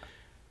it. Yeah.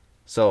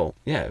 So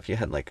yeah, if you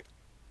had like,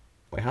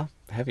 wait, how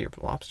heavy are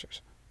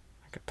lobsters?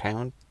 Like a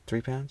pound,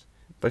 3 pounds?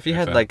 But if you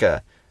had Fat. like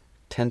a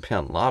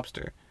 10-pound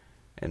lobster,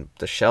 and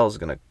the shell's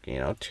gonna,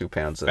 2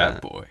 pounds of Fat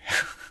that. boy.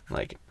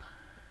 Like,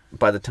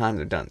 by the time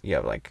they're done, you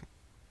have like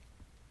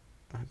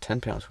 10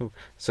 pounds. Whew.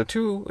 So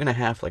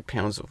 2.5 like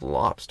pounds of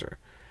lobster.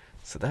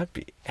 So that'd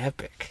be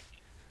epic.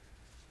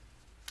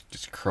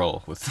 Just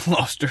curl with the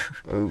lobster.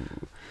 Ooh.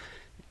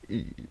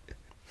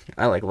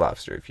 I like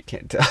lobster, if you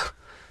can't tell.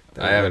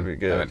 That'd be I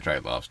good. haven't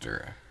tried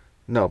lobster.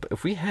 No, but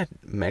if we had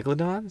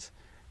megalodons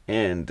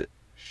and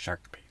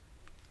Shark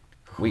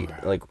bait.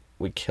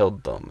 we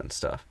killed them and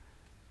stuff,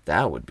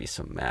 that would be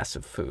some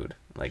massive food.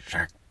 Like,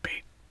 Shark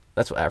bait.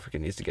 that's what Africa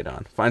needs to get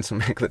on. Find some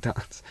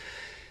megalodons.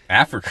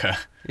 Africa.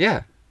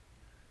 Yeah.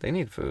 They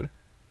need food.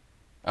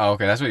 Oh,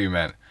 okay, that's what you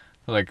meant.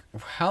 Like,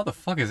 how the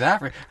fuck is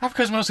Africa?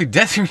 Africa's mostly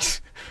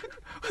deserts.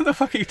 What the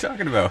fuck are you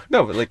talking about?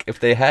 No, but like if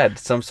they had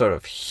some sort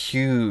of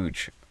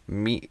huge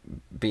meat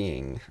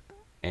being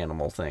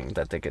animal thing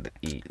that they could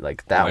eat,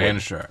 like that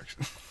Land sharks.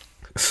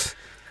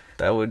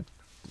 that would,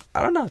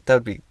 I don't know if that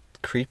would be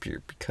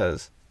creepier,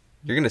 because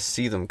you're gonna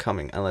see them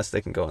coming unless they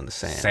can go in the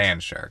sand.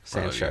 Sand shark.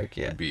 Sand probably shark,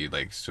 yeah. Would be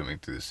like swimming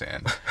through the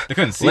sand. They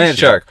couldn't see Land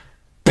shit. shark.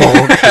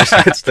 Boom, just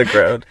hits the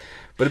ground.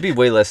 But it'd be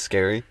way less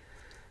scary.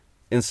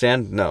 In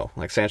sand, no.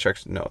 Like sand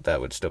sharks, no,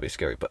 that would still be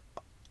scary, but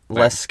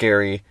less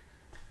scary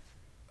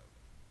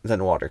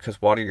than water,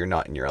 because water, you're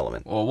not in your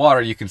element. Well,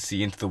 water, you can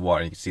see into the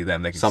water. You can see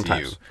them. They can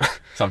Sometimes. see you.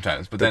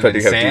 Sometimes. But then in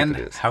Depending how deep sand,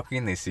 it is. how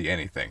can they see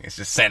anything? It's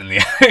just sand in the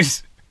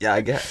eyes. Yeah,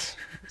 I guess.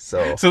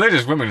 So So they're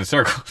just swimming in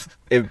circles.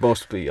 it'd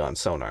mostly be on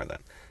sonar then.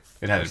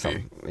 It had Or to be.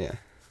 something.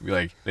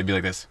 Yeah. They'd be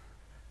like this.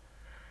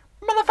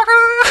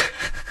 Motherfucker!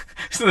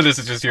 So the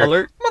distance just here.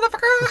 Alert.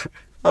 Motherfucker!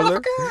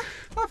 Alert.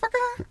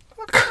 Motherfucker!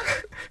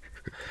 Motherfucker!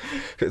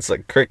 It's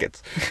like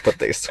crickets, but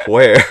they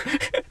swear.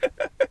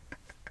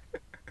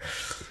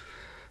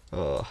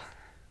 Oh.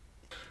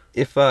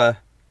 If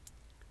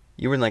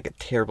you were in like a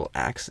terrible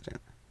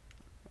accident,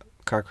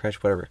 car crash,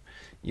 whatever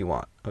you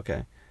want,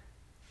 okay,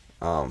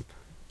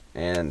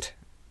 and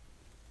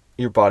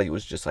your body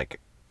was just like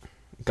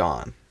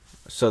gone,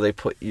 so they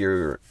put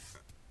you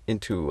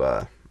into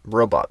a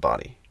robot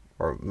body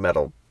or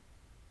metal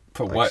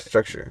Put like, what?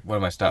 structure. What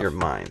am I stuff? Your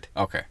mind,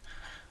 Okay.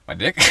 My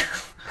dick?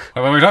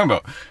 What are we talking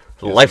about?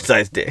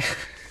 life-size dick.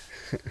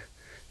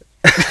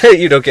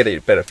 You don't get any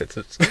benefits.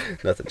 It's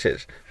nothing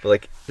changed. But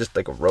like just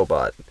like a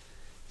robot,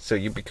 so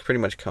you pretty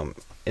much become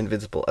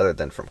invincible other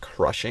than from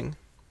crushing.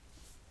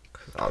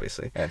 'Cause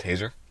obviously. And a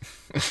taser?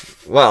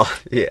 Well,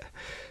 yeah.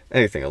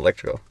 Anything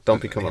electrical.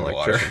 Don't become an In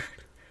water.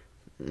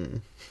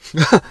 electrician.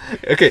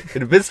 Okay,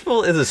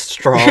 invincible is a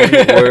strong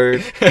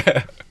word.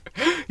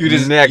 You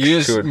just Next you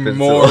to just invincible.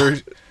 more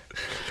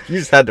You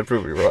just had to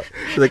prove me wrong.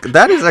 Like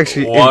that is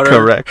actually Water.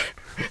 incorrect.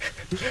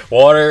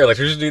 water,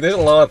 electricity. There's a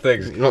lot of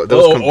things. No,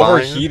 those combined-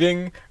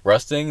 overheating,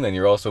 rusting. Then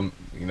you're also,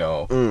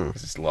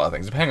 it's just a lot of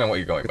things depending on what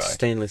you're going It's by.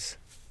 stainless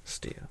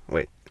steel.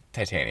 Wait,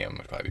 Titanium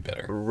would probably be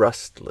better.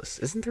 rustless.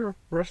 Isn't there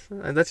rust?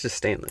 That's just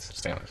stainless.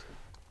 Stainless.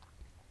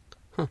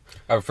 Huh.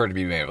 I prefer to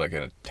be made of like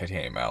a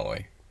titanium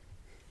alloy.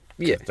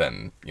 Yeah.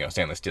 Then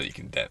stainless steel you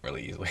can dent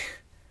really easily.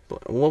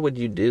 But what would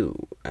you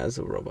do as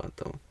a robot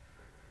though?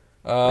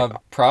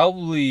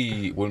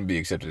 Probably wouldn't be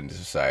accepted into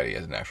society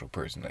as an actual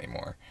person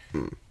anymore.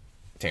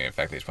 in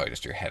fact, it's probably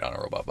just your head on a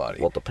robot body.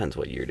 Well, it depends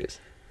what year it is.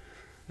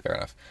 Fair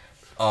enough.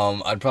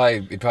 It'd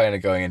probably end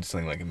up going into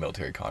something like a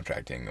military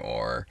contracting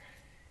or,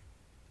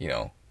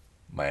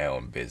 my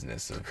own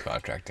business of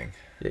contracting.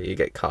 Yeah, you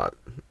get caught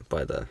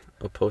by the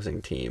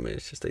opposing team, and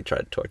it's just they try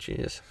to torture you.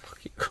 And just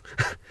fuck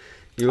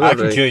you. I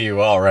can kill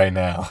you all right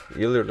now.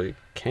 You literally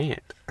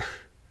can't.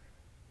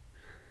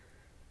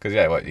 Because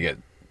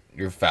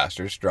you're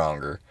faster,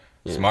 stronger,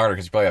 smarter.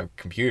 Because you probably have a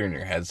computer in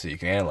your head, so you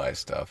can analyze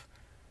stuff.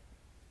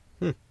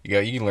 You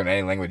can learn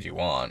any language you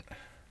want.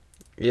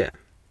 Yeah.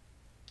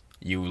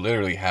 You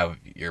literally have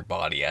your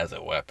body as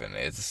a weapon.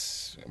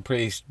 It's a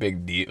pretty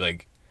big deal,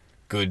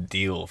 good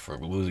deal for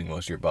losing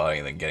most of your body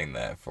and then getting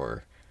that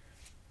for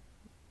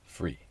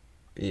free.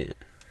 Yeah.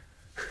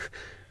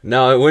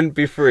 No, it wouldn't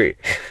be free.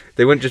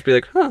 They wouldn't just be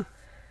like,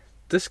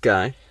 this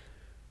guy,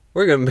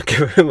 we're going to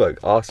give him an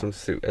awesome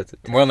suit.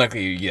 More than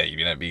likely,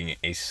 you'd end up being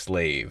a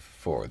slave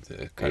for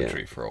the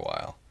country for a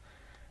while.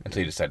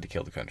 Until you decide to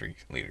kill the country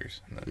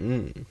leaders. And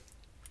then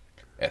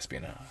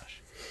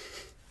espionage.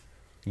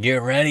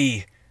 Get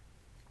ready.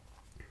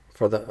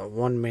 For the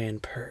one-man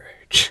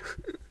purge.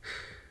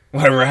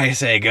 Whatever I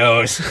say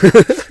goes.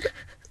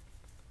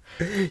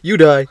 You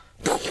die.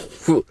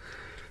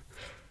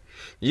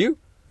 You,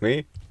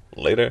 me,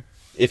 later,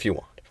 if you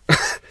want.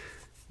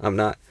 I'm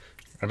not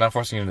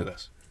forcing you into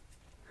this.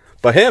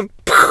 But him,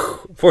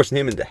 forcing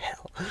him into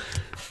hell.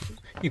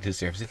 He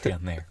deserves it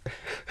down there.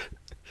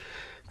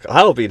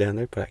 I'll be down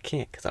there, but I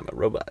can't because I'm a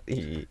robot.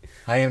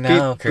 I am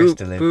now cursed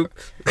to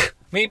live.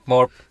 Meet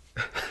more.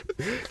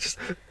 Just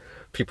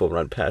people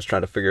run past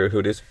trying to figure out who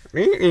it is.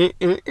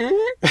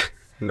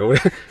 No.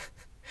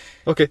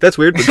 Okay, that's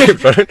weird, but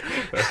keep running.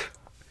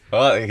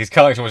 Well, he's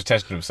calling so much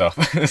attention to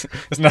himself.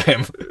 It's not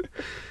him.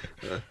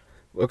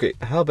 Okay,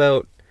 how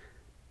about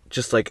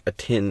just like a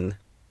tin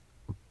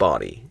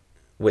body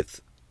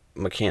with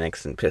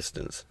mechanics and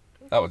pistons?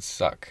 That would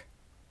suck.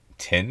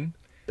 Tin?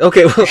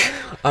 Okay, well,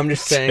 I'm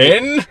just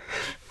saying. Tin?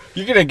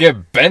 You're gonna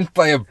get bent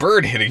by a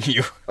bird hitting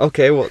you.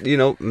 Okay,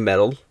 well,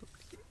 metal.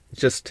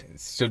 Just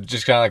kind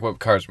of like what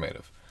cars are made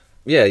of.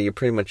 Yeah, you're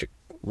pretty much a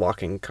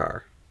walking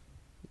car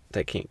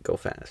that can't go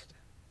fast.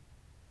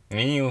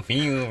 You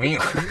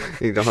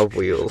don't have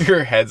wheels.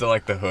 Your head's on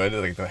like the hood,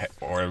 like the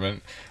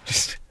ornament.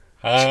 Just.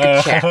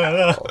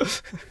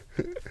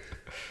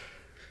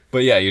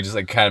 But yeah, you're just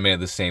like kind of made of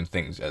the same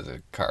things as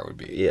a car would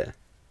be. Yeah.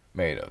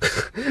 Made of.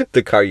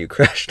 The car you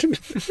crashed.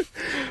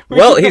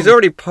 Well, he's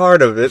already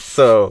part of it,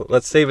 so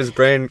let's save his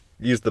brain,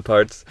 use the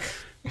parts.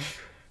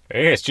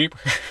 Hey, it's cheap.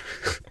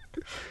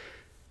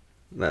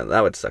 No,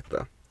 that would suck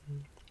though.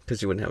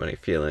 Because you wouldn't have any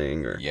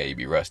feeling or... Yeah, you'd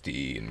be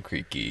rusty and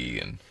creaky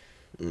and...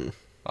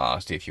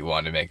 Honestly, if you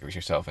wanted to make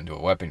yourself into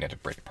a weapon, you had to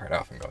break it part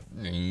off and go...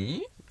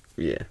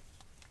 Yeah.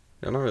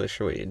 I'm not really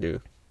sure what you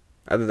do.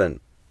 Other than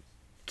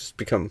just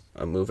become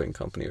a moving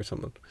company or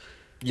something.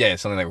 Yeah,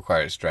 it's something that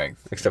requires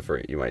strength. Except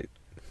for you might...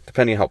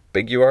 Depending on how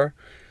big you are,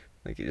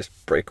 like you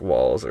just break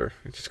walls or...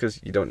 Just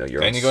because you don't know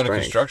your own strength. And you go into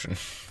construction.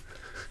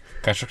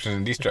 Construction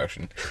and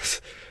destruction.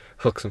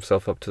 Hooks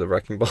himself up to the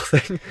wrecking ball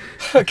thing.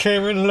 I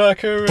came in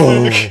like a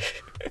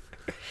wreck.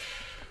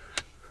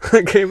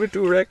 I came in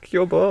to wreck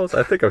your balls.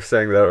 I think I've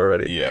sang that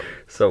already. Yep.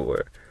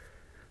 Somewhere.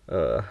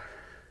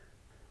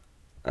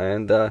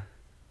 And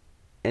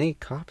any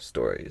cop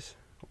stories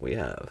we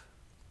have?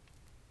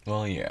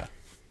 Well, yeah.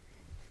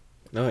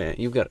 Oh yeah,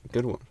 you've got a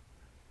good one.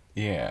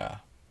 Yeah.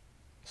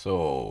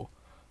 So,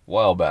 a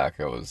while back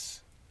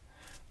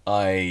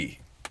I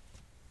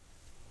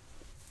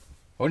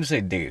wouldn't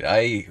say dated.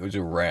 I was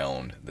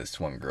around this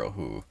one girl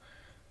who,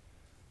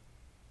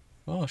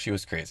 well, she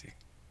was crazy.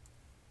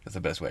 That's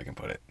the best way I can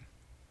put it.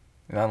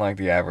 Not like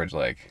the average,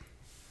 oh,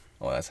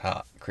 that's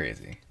hot,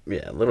 crazy.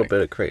 Yeah, a little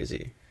bit of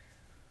crazy.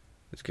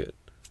 It's good.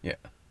 Yeah.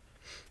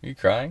 Are you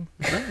crying?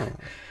 No.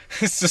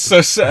 It's just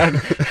so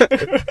sad.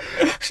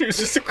 She was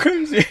just so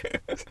crazy.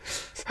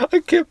 I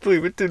can't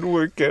believe it didn't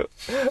work out.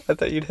 I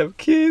thought you'd have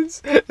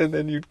kids, and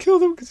then you'd kill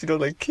them because you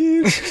don't like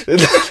kids.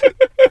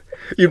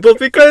 You'd both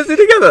be crazy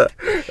together.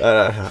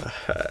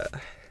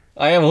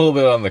 I am a little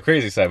bit on the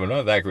crazy side, but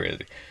not that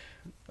crazy.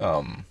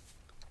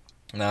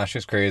 She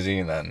was crazy,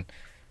 and then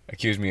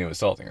accused me of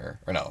assaulting her.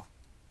 Or no,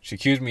 she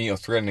accused me of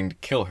threatening to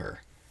kill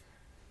her.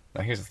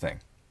 Now here's the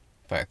thing.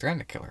 If I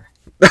threatened to kill her,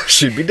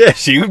 she'd be dead.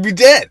 She would be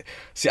dead.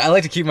 See, I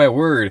like to keep my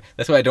word.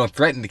 That's why I don't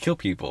threaten to kill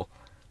people.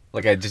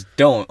 I just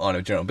don't on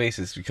a general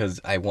basis because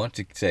I want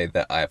to say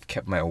that I've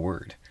kept my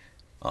word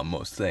on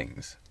most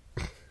things.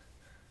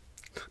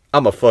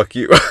 I'ma fuck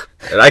you.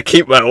 And I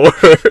keep my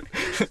word.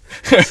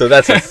 So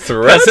that's a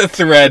threat?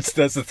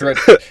 That's a threat.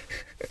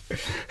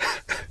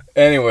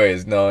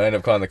 Anyways, no, I ended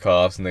up calling the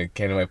cops and they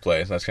came to my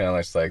place. And I was kind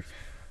of like,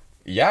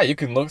 yeah, you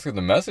can look through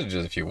the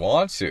messages if you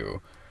want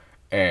to.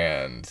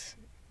 And,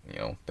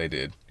 they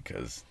did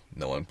because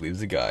no one believes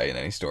the guy in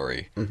any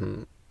story.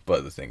 Mm-hmm.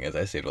 But the thing is,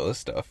 I saved all this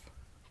stuff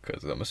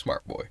because I'm a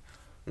smart boy.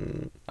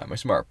 I'm a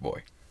smart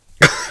boy.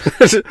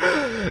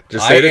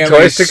 Just say it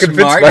twice to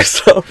convince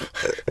myself.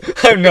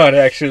 I'm not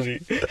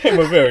actually. I'm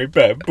a very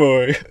bad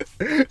boy.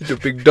 You're a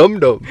big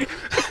dum-dum.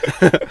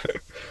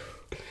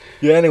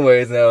 Yeah,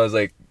 anyways, and I was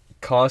like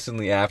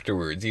constantly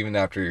afterwards, even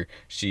after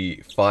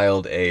she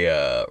filed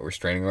a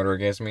restraining order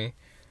against me,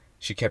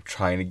 she kept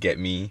trying to get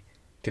me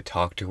to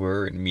talk to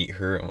her and meet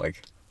her. I'm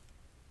like,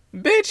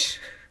 bitch,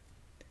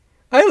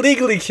 I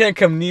legally can't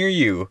come near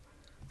you.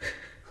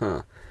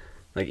 Huh.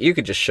 Like, you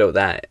could just show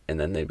that, and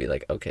then they'd be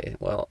like, okay,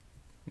 well,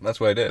 That's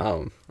what I did.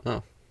 oh.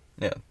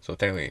 Yeah, so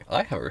technically,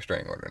 I have a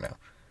restraining order now.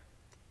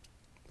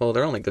 Well,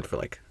 they're only good for,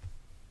 like,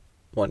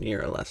 1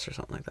 year or less or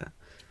something like that.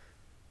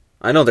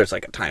 I know there's,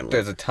 like, a time limit.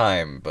 There's a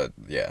time, but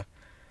yeah.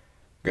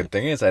 Good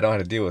thing is, I don't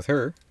have to deal with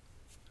her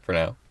for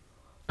now.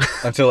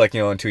 Until, like,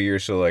 in 2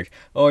 years, she'll, like,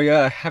 oh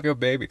yeah, have your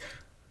baby.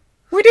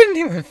 We didn't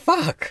even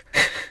fuck.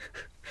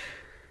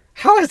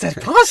 How is that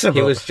possible?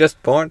 He was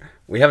just born.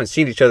 We haven't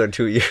seen each other in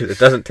 2 years. It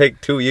doesn't take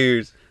 2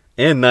 years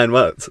and 9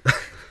 months.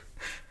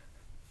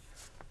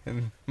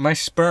 And my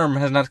sperm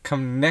has not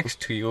come next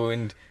to you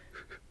in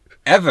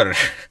ever.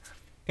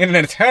 In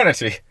an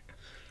eternity.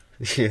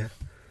 Yeah.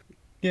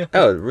 Yeah.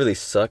 That would really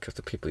suck if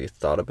the people you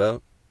thought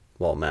about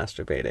while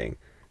masturbating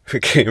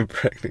became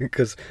pregnant,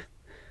 because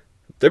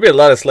there'd be a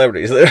lot of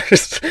celebrities there.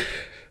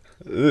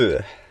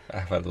 Ugh.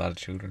 I've had a lot of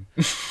children.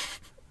 I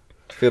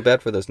feel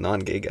bad for those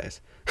non-gay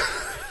guys.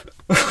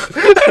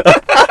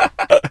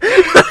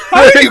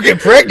 How did you get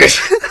pregnant?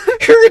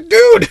 You're a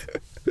dude.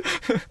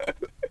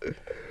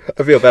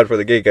 I feel bad for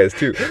the gay guys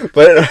too,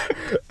 but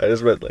I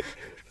just meant like,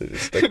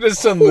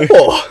 Just suddenly.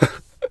 whoa.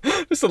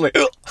 Just suddenly.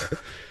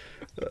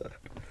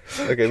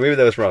 Okay, maybe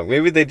that was wrong.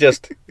 Maybe they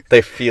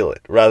feel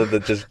it rather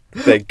than just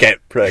they get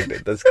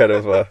pregnant. That's kind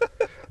of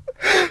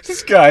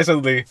This guy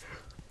suddenly.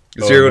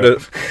 0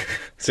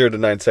 to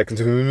 9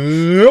 seconds.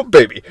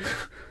 Baby.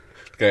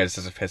 This guy just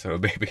has a piss out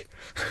of a baby.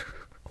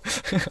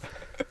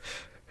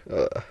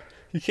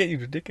 You can't use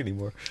your dick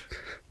anymore.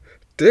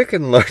 Dick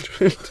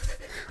enlargement.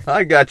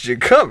 I got you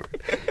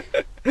covered.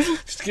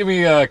 Just give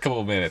me a couple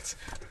of minutes.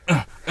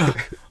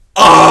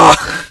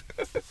 Ah!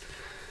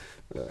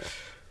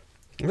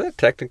 Does that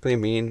technically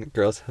mean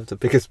girls have the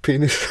biggest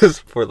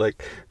penises for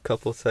like a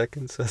couple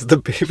seconds as the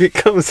baby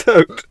comes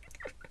out?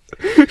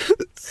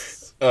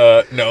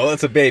 No,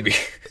 that's a baby.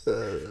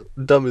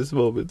 Dumbest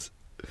moments.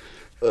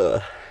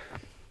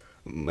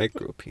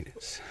 Micro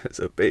penis as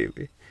a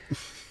baby.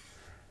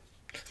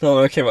 No,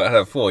 when I came out, I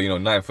had a full,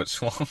 9-foot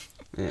swung.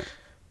 Yeah.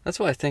 That's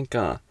why I think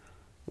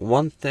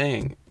one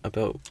thing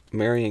about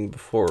marrying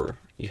before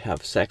you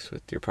have sex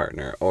with your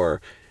partner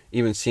or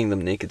even seeing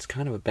them naked is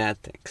kind of a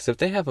bad thing. Because if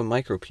they have a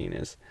micro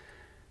penis,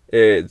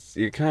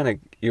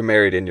 you're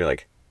married and you're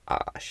like,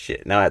 ah,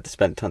 shit, now I have to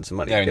spend tons of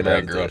money. Yeah, I to mean, get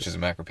married out of girl, this. she's a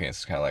macro penis.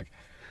 It's kind of like,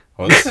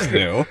 well, this is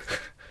new.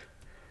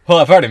 Well,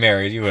 I've already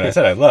married you, and I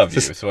said I love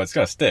you, so it's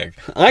gonna stick.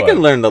 I But, can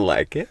learn to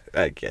like it,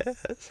 I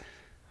guess.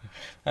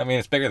 I mean,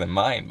 it's bigger than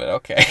mine, but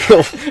okay.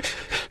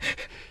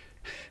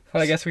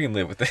 But I guess we can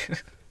live with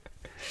it.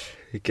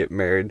 You get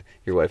married,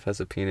 your wife has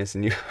a penis,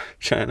 and you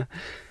China.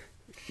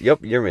 Yep,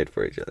 you're made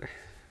for each other.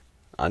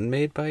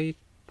 Unmade by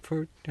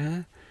for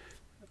I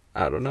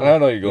don't know. I don't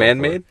know what you're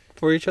going Man-made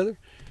for each other.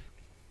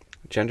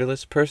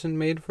 Genderless person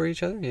made for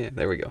each other. Yeah,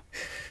 there we go.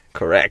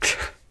 Correct.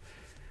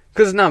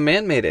 Because it's not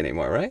man-made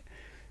anymore, right?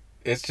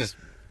 It's just,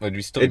 it'd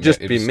be still. It'd just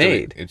be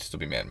made. It'd still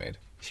be man-made.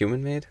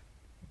 Human-made,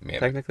 Man.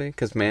 technically,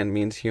 because man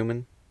means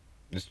human.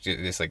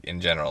 It's like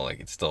in general, like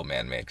it's still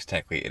man-made. Because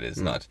technically, it is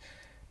not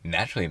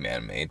naturally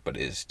man-made, but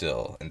it is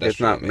still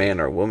industrial. It's not man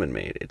or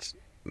woman-made. It's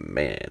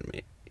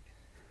man-made.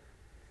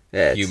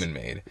 Yeah,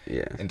 Human-made.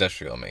 Yeah.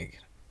 Industrial-made.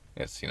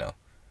 It's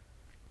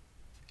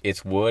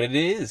it's what it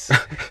is.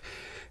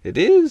 It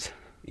is.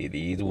 It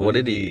is What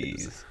it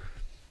is.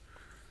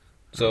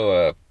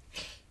 So,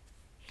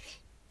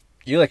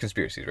 you like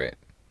conspiracies, right?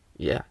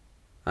 Yeah.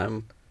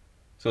 I'm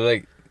So,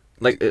 like,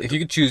 like if you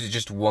could choose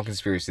just one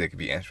conspiracy that could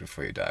be answered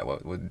before you die,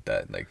 what would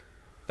that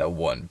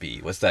one be?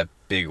 What's that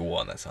big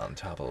one that's on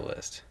top of the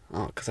list?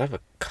 Oh, because I have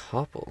a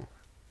couple.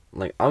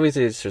 Like,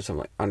 obviously, it's just some,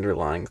 like,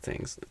 underlying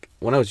things. Like,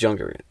 when I was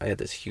younger, I had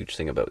this huge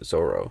thing about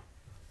Zorro,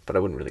 but I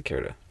wouldn't really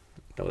care to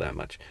know that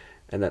much.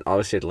 And then,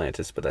 obviously,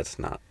 Atlantis, but that's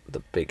not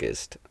the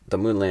biggest. The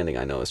moon landing,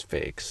 I know, is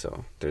fake,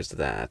 so there's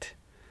that.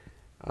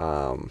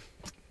 I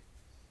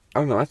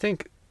don't know, I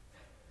think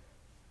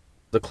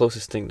the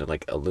closest thing to,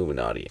 like,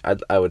 Illuminati,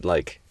 I would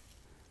like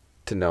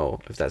to know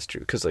if that's true.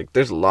 Because, like,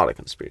 there's a lot of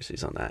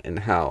conspiracies on that, and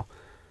how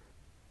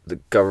the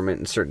government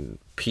and certain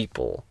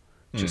people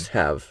just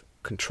have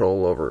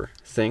control over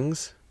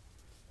things.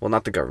 Well,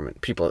 not the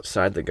government. People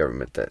outside the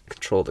government that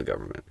control the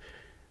government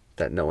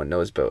that no one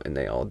knows about, and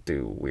they all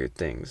do weird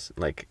things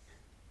like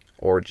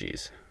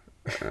orgies.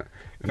 If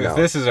No.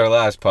 this is our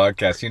last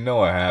podcast, you know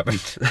what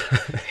happened.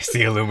 It's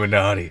the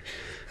Illuminati.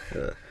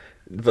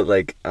 But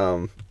like,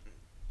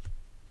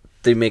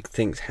 they make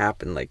things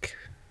happen. Like,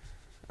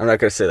 I'm not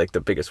gonna say like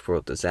the biggest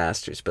world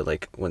disasters, but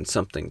like when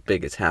something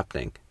big is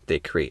happening, they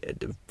create a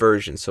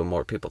diversion so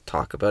more people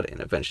talk about it,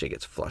 and eventually it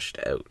gets flushed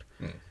out.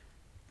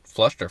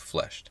 Flushed or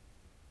fleshed?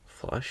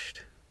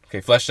 Flushed. Okay,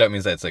 fleshed out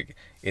means that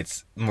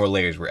it's more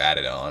layers were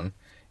added on.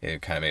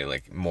 It kind of made it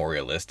like more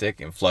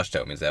realistic, and flushed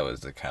out means that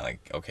was the kind of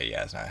like, okay,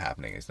 yeah, it's not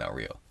happening, it's not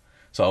real.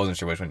 So I wasn't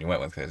sure which one you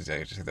went with because I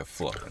just said the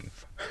floor and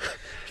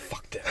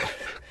fucked it.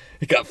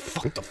 He got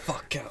fucked the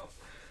fuck out.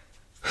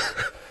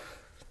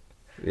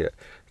 Yeah,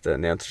 the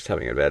announcer's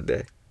having a bad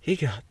day. He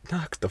got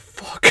knocked the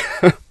fuck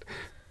out.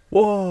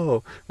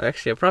 Whoa.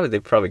 Actually, they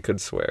probably could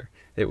swear.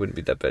 It wouldn't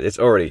be that bad. It's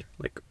already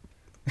like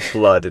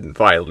blood and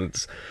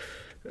violence.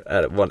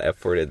 Add one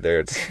F word in there.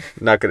 It's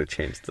not going to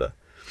change the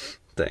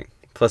thing.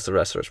 Plus, the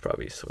wrestlers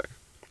probably swear.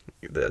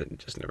 They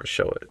just never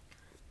show it,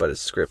 but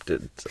it's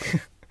scripted.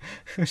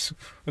 So.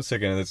 1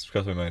 second, that's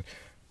crossed my mind.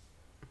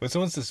 When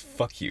someone says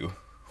 "fuck you,"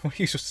 what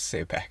are you supposed to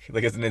say back?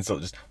 Like as an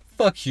insult, just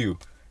 "fuck you,"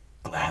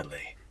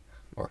 gladly,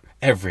 or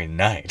every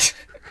night.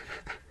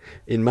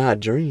 In my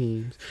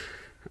dreams.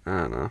 I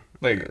don't know.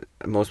 Like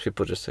most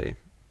people just say,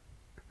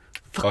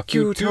 "Fuck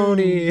you,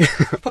 Tony."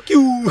 Fuck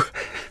you.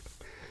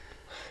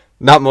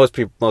 Not most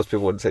people. Most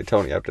people wouldn't say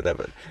Tony after that,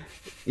 but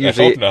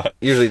usually, I hope not.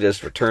 Usually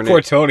just return Poor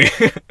it. Tony.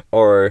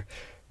 Or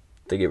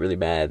they get really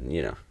mad,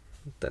 and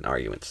then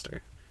arguments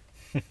start.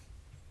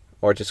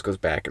 Or it just goes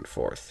back and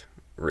forth.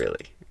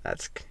 Really,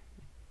 that's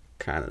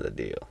kind of the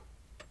deal.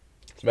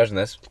 So imagine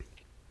this: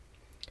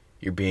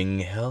 you're being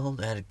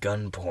held at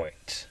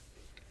gunpoint.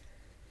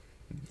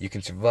 You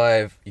can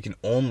survive. You can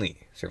only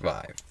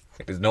survive.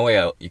 Like, there's no way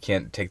out. You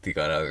can't take the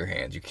gun out of their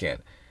hands. You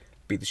can't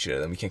beat the shit out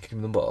of them. You can't kick them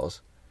in the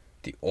balls.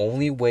 The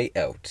only way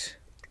out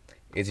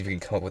is if you can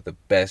come up with the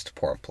best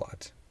porn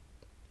plot.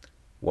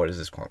 What is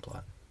this porn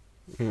plot?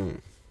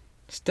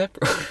 Step.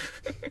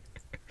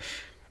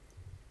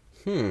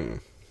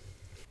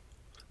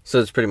 So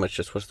it's pretty much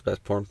just what's the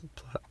best porn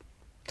plot.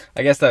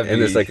 I guess that.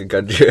 And there's like a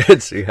gun to your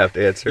head, so you have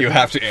to answer. You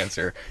have to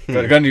answer. You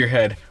got a gun to your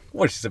head.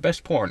 What is the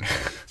best porn?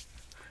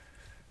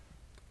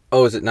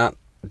 Oh, is it not?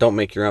 Don't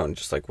make your own.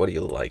 Just like, what do you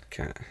like?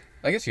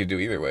 I guess you do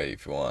either way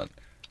if you want.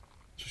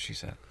 That's what she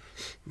said.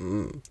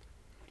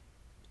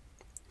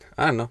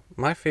 I don't know.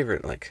 My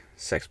favorite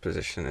sex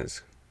position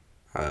is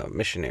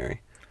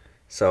missionary.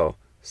 So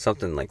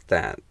something like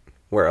that,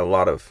 where a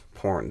lot of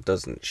porn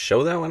doesn't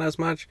show that one as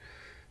much.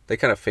 They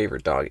kind of favor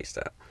doggy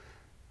style.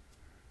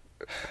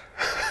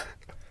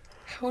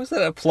 How is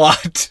that a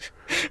plot?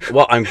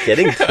 Well, I'm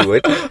getting to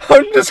it.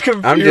 I'm just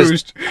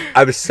confused.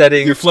 I'm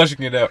setting You're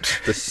fleshing it out.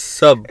 the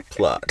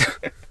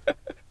subplot.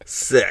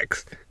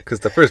 Sex. Because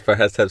the first part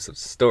has to have some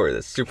story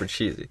that's super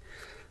cheesy.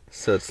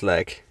 So it's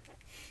like,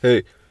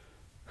 hey,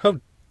 how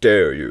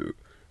dare you?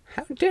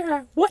 How dare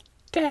I? What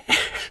dare?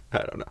 I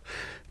don't know.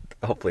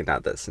 Hopefully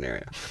not that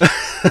scenario.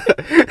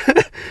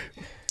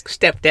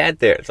 Stepdad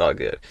there. It's all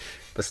good.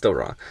 But still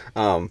wrong.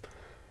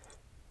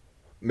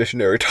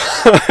 Missionary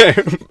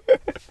time.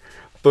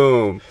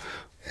 Boom.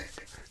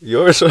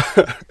 Yours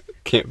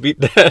can't beat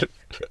that.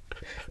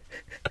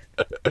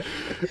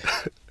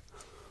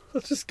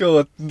 Let's just go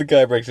with the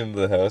guy breaks into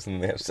the house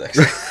and they have sex.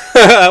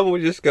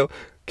 We'll just go,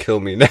 kill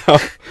me now.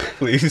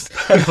 Please.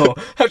 No,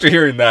 after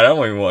hearing that, I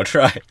don't even want to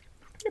try.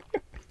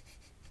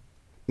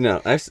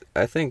 No, I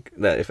think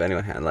that if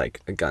anyone had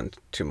a gun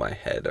to my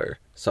head or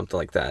something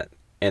like that,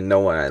 and no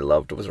one I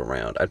loved was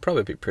around, I'd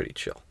probably be pretty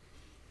chill.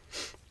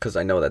 Because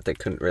I know that they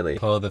couldn't really...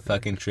 Pull the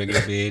fucking trigger,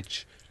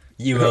 bitch.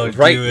 You won't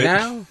right do it.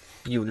 now,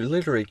 you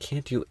literally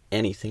can't do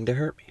anything to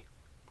hurt me.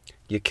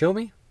 You kill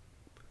me?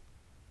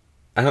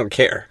 I don't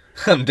care.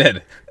 I'm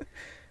dead.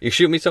 You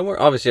shoot me somewhere?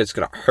 Obviously it's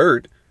gonna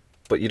hurt,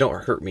 but you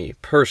don't hurt me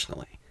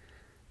personally.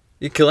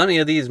 You kill any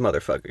of these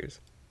motherfuckers.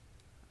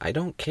 I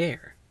don't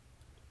care.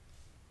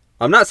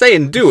 I'm not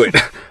saying do it.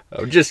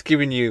 I'm just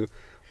giving you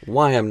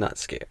why I'm not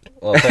scared.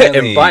 Well,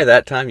 and by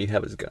that time, you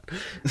have his gun.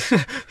 You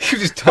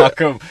just talk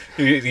him.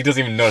 He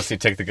doesn't even notice you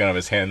take the gun out of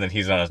his hand, and then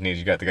he's on his knees.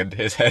 You got the gun to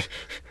his head.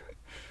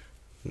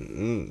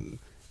 If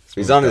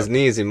he's on his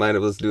knees, he might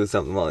as well do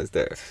something while he's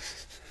there.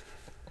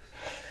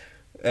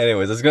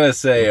 Anyways, I was going to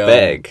say...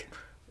 Beg.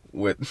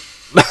 With...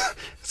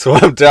 That's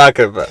what I'm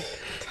talking about.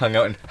 Hung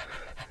out and...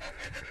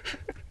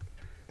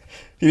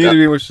 You need to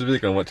be more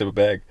specific on what type of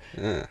bag.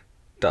 Yeah.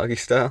 Doggy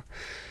style.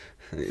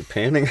 Are you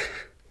panting?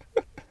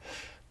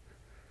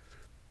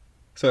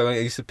 So when I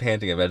used to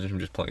panting, I imagine him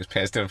just pulling his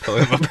pants down and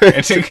pulling him up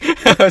panting.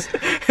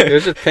 He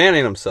was just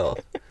panting himself.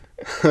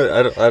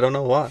 I don't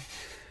know why.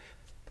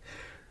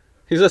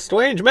 He's a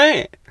strange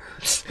man.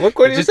 What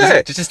could you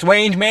say? Just a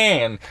strange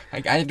man.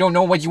 I don't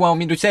know what you want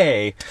me to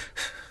say.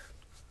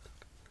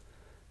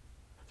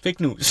 Fake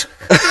news.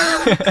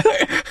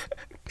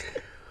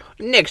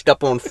 Next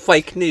up on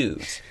fake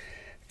news.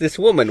 This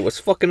woman was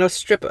fucking a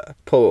stripper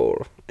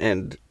pole,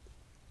 and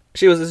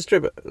she was a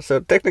stripper, so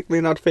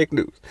technically not fake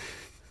news.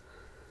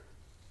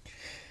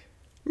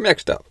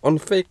 Next up on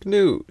fake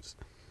news.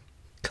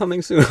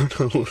 Coming soon.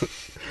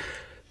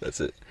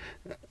 That's it.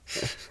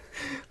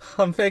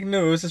 On fake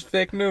news is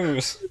fake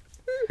news.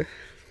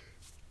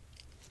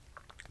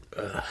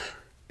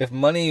 If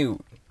money...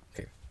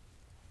 Okay.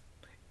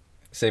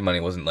 Say money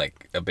wasn't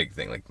a big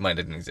thing, money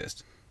didn't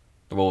exist.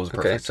 The world was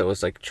perfect. Okay, so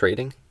it's like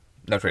trading?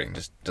 No trading,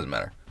 just doesn't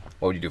matter.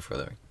 What would you do for a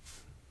living?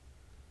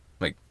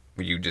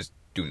 Would you just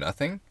do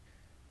nothing?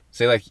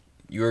 Say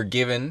you were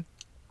given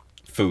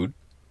food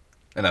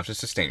enough to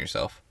sustain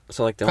yourself.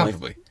 So the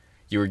comfortably.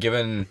 You were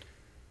given,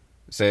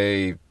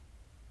 say,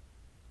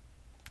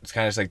 it's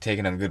kind of just like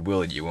taking on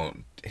goodwill, and you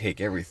won't take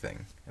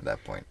everything at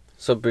that point.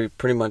 So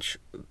pretty much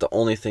the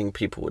only thing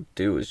people would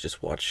do is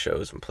just watch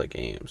shows and play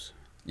games.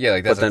 Yeah,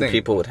 like that's But then the thing.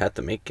 people would have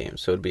to make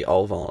games, so it'd be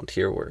all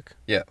volunteer work.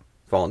 Yeah.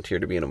 Volunteer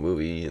to be in a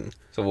movie and...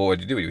 So what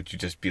would you do? Would you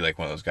just be like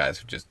one of those guys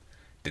who just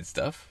did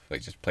stuff,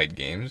 like just played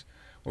games,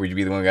 or would you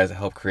be the one of the guys that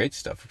helped create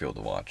stuff for people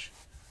to watch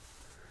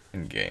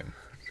in game?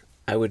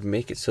 I would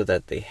make it so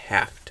that they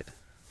have to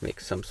make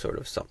some sort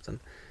of something.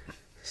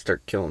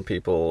 Start killing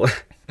people,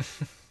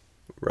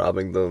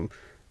 robbing them,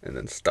 and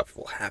then stuff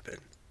will happen.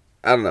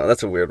 I don't know,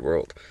 that's a weird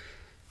world.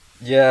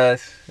 Yeah,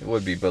 it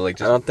would be, but like I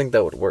just don't think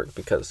that would work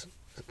because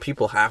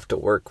people have to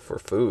work for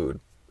food.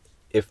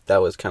 If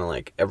that was kind of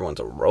like everyone's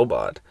a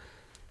robot,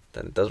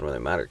 then it doesn't really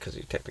matter because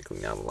you're technically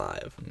not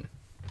alive.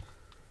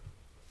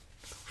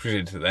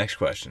 proceed to the next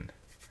question.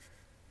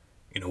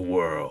 In a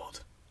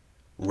world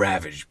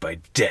ravaged by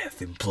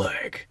death and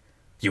plague,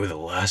 you are the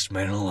last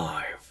man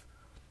alive.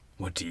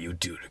 What do you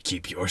do to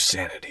keep your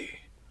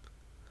sanity?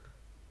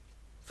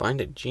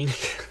 Find a genie.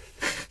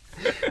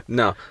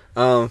 No.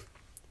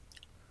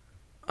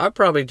 I'd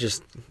probably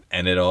just...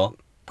 End it all?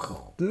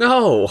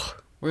 No!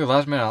 We're the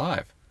last man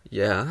alive.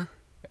 Yeah.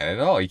 End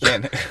it all. You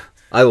can't.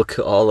 I will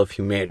kill all of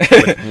humanity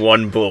with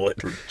one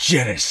bullet.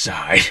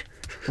 Genocide.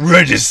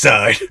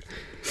 Regicide.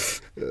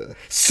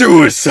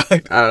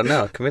 Suicide. I don't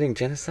know. Committing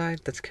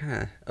genocide? That's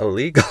kind of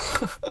illegal.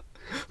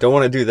 Don't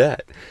want to do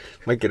that.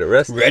 Might get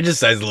arrested.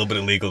 Regicide's a little bit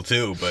illegal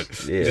too,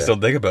 but Yeah. just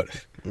don't think about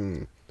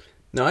it.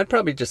 No, I'd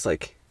probably just,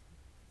 like,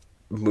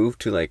 move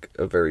to, like,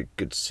 a very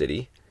good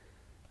city.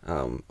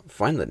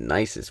 Find the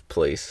nicest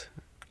place.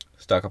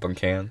 Stock up on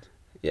cans.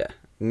 Yeah.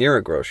 Near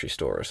a grocery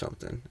store or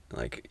something.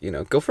 Like, you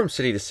know, go from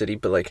city to city,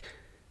 but, like,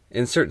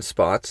 in certain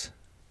spots,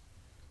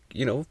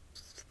 you know,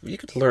 you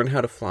could learn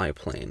how to fly a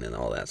plane and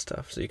all that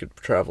stuff, so you could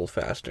travel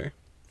faster.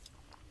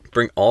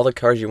 Bring all the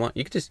cars you want.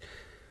 You could just...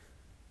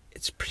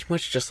 It's pretty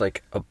much just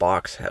like a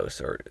box house,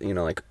 or, you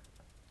know, like,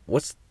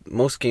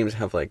 most games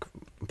have, like,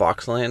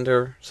 Boxland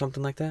or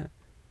something like that.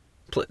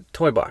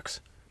 Toy box.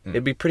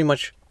 It'd be pretty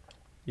much,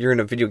 you're in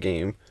a video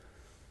game,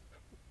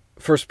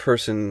 first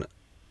person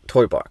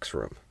toy box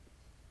room.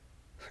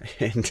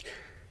 And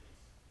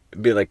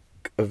it'd be like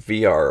a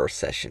VR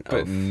session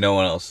But of... no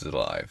one else is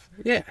alive.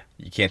 Yeah.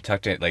 You can't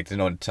talk to, like, there's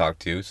no one to talk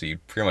to, so you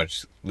pretty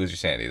much lose your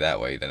sanity that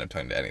way. You don't end up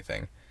talking to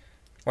anything.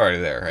 We're already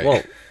there, right?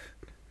 Well,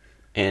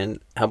 and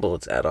how about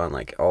let's add on,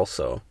 like,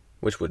 also,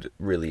 which would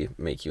really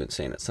make you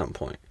insane at some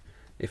point,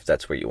 if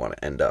that's where you want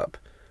to end up.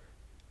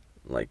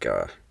 Like,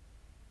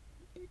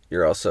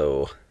 you're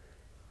also...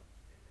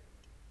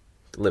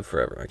 Live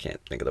forever. I can't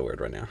think of the word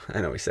right now.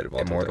 I know we said it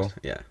multiple Immortal? times.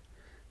 Yeah.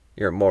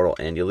 You're immortal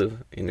and you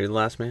live and you're the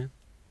last man?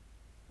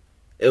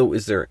 Oh,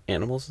 is there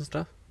animals and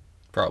stuff?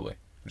 Probably.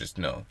 Just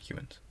no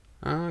humans.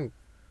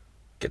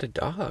 Get a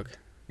dog.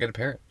 Get a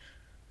parrot.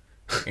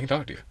 He can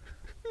talk to you.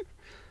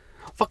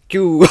 Fuck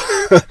you.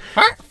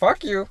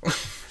 Fuck you.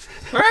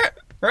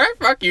 Right?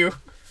 Fuck you.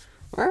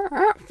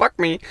 Fuck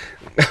me.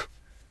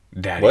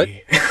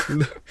 Daddy.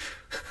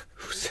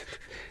 What?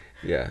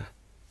 Yeah.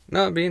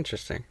 No, it'd be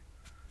interesting.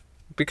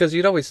 Because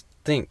you'd always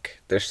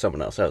think there's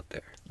someone else out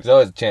there. There's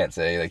always a chance,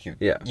 eh? Like,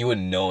 Yeah. You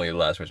wouldn't know you're the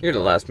last person. You're the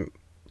last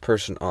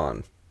person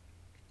on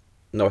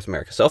North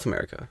America, South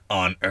America.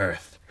 on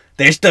Earth.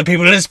 There's still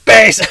people in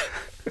space!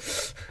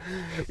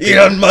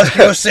 Elon Musk,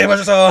 go save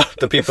us all!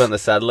 The people on the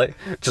satellite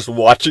just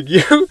watching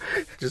you,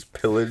 just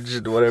pillage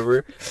and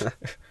whatever.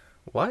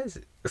 Why is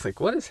it? It's like,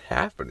 what is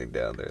happening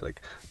down there?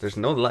 Like, there's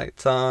no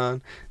lights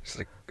on. It's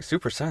like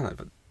super silent,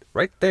 but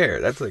right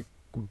there, that's like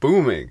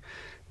booming.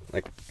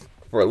 Like,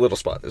 for a little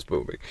spot, it's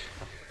booming.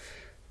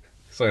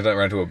 So I don't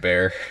run into a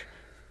bear.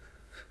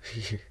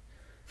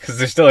 Because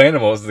they're still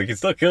animals, they can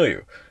still kill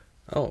you.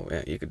 Oh,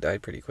 yeah, you could die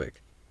pretty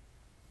quick.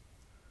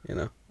 You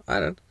know,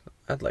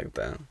 I'd like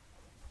that.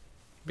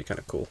 Be kind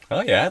of cool.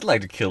 Oh yeah, I'd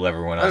like to kill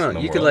everyone else I don't in know,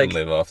 the you world could, like- and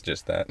live off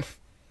just that.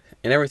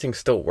 And everything's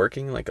still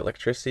working, like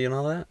electricity and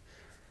all that.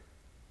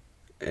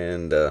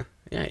 And,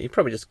 yeah, you'd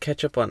probably just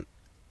catch up on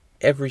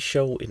every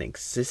show in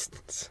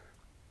existence.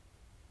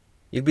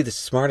 You'd be the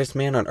smartest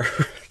man on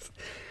Earth.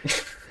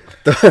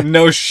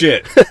 No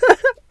shit.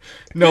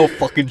 No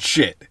fucking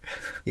shit.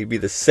 You'd be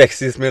the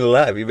sexiest man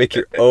alive. You'd make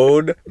your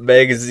own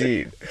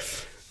magazine.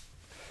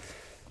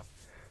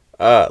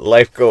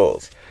 Life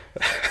goals.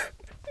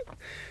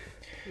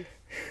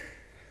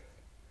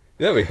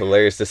 That'd be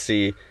hilarious to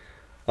see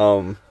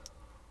an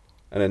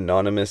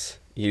anonymous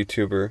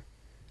YouTuber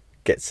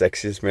get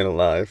sexiest man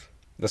alive.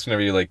 That's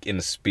whenever you're like in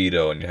a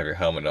Speedo and you have your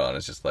helmet on,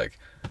 it's just like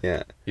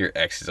Yeah. your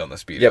ex is on the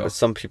Speedo. Yeah, but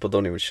some people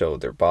don't even show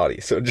their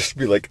body, so it'd just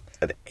be like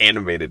an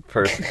animated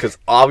person, because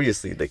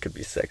obviously they could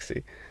be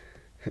sexy.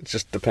 It's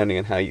just depending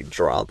on how you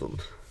draw them.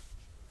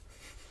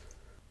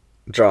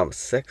 Draw them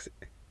sexy.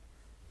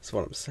 That's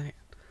what I'm saying.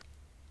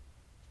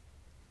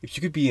 If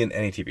you could be in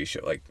any TV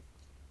show, like,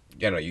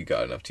 I don't know, you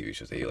got enough TV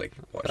shows that you like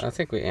watch. I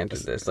think we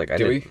answered this. Like, I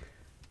Did did. we?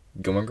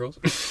 Gilmore Girls?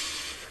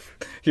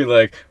 You're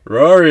like,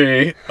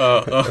 Rory!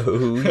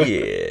 Oh,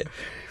 yeah.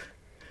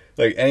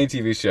 Like, any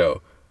TV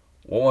show,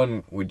 what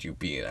one would you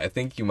be in? I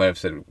think you might have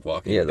said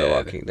Walking Yeah, Dead. The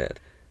Walking Dead.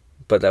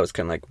 But that was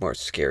kind of like more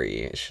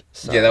scary-ish.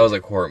 So. Yeah, that was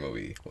like horror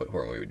movie. What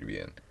horror movie would you be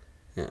in?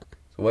 Yeah.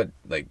 So what,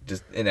 like,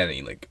 just in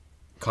any, like,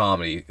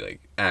 comedy,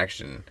 like,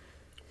 action,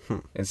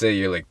 and say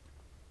you're, like,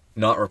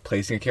 not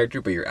replacing a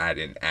character, but you're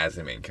adding as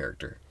the main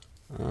character.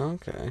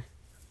 Okay.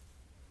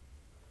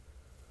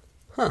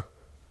 Huh.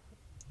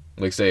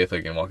 Like, say if,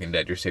 like, in Walking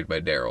Dead, you're saved by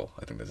Daryl.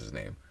 I think that's his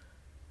name.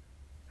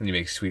 And you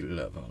make sweet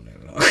love all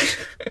night long.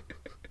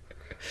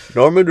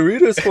 Norman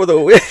Reedus for the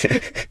win.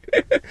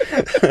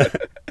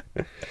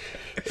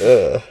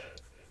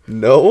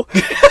 No.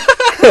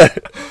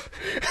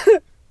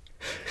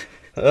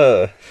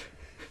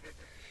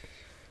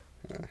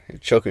 You're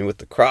choking with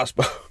the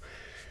crossbow.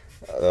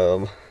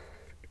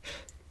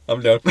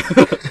 I'm done.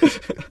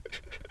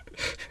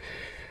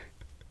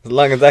 As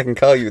long as I can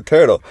call you a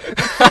turtle.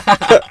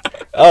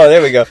 Oh,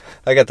 there we go.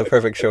 I got the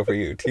perfect show for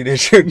you.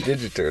 Teenage Mutant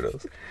Ninja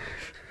Turtles.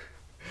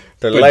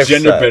 They're But life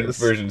gender-bent size.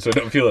 version, so I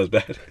don't feel as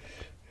bad.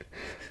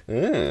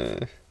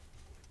 Mm.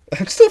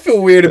 I still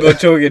feel weird about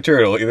choking a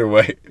turtle, either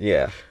way.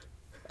 Yeah.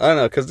 I don't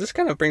know, because this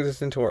kind of brings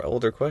us into our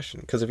older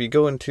question. Because if you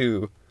go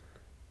into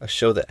a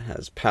show that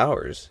has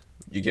powers,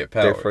 You get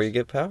powers. therefore you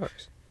get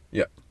powers.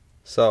 Yeah.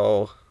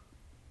 So,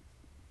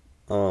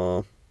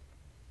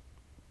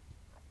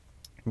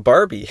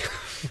 Barbie.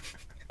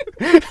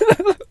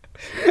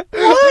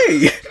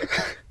 Why?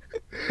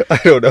 I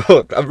don't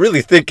know. I'm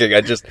really thinking.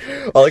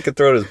 All I can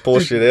throw out is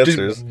bullshit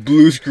answers. Just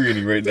blue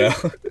screening right now.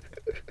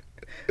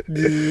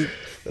 You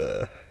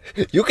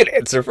can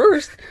answer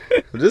first.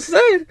 I'm just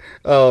saying.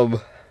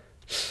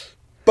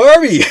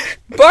 Barbie!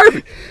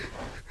 Barbie.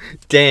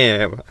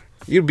 Damn.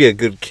 You'd be a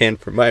good Ken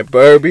for my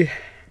Barbie.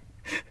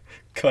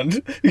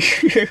 Cunt.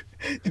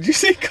 Did you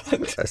say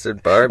cunt? I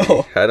said Barbie.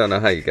 Oh. I don't know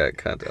how you got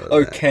cunt out of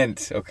Oh, that.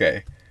 Kent.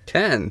 Okay.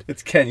 Ken.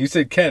 It's Ken. You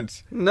said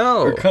Kent.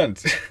 No. Or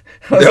cunt.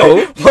 I was No.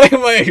 like, why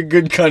am I a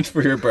good cunt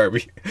for your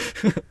Barbie?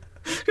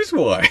 Just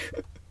why?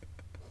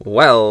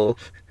 Well,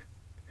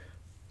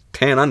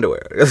 tan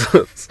underwear.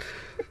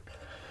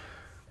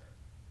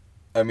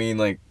 I mean,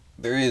 like,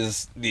 there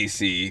is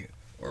DC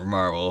or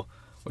Marvel,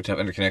 which have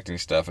interconnecting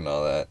stuff and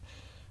all that.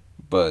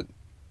 But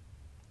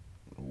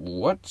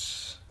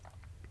what?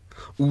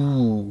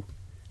 Ooh.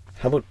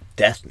 How about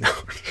Death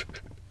Note?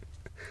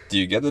 Do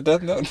you get the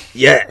Death Note?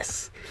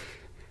 Yes.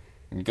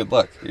 Good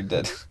luck. You're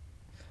dead.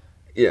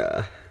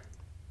 Yeah.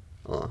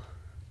 Oh.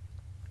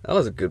 That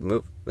was a good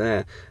move.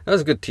 That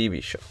was a good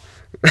TV show.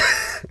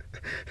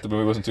 The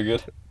movie wasn't too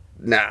good?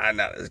 Nah,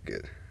 not as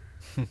good.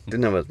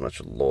 Didn't have as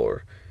much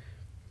lore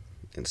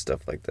and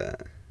stuff like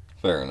that.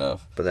 Fair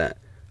enough. But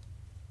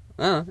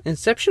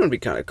Inception would be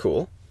kind of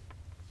cool.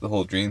 The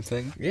whole dream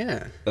thing?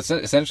 Yeah. That's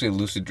essentially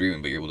lucid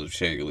dreaming, but you're able to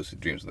share your lucid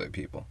dreams with other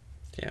people.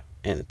 Yeah.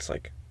 And it's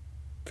like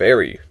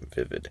very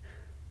vivid.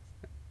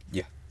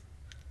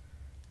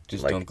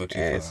 Just Like, don't go too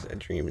and far. it's a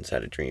dream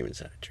inside a dream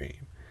inside a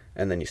dream.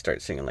 And then you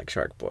start singing like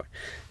Shark Boy.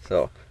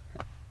 So,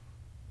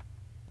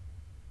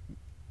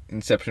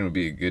 Inception would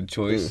be a good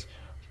choice,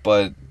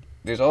 but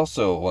there's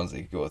also ones that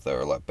you could go with that are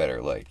a lot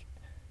better, like,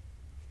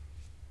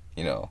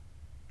 you know,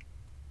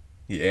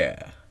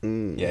 yeah,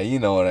 you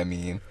know what I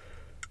mean.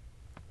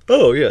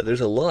 oh yeah, there's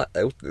a lot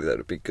out there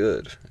that'd be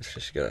good. It's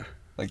just you gotta.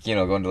 Like, you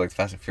know, going to like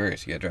Fast and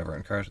Furious, you gotta drive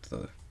around cars with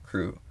the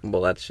crew.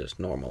 Well, that's just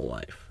normal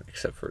life,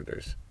 except for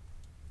there's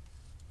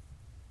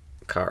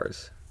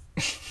cars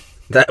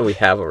that we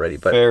have already.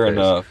 But Fair there's,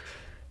 enough.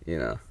 You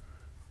know.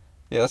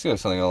 Yeah, let's go with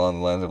something along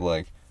the lines of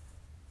like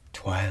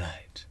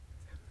Twilight,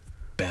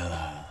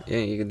 Bella, Yeah,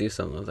 you could do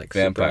something with like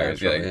Vampires,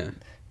 Supernatural, yeah.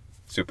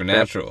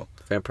 Supernatural,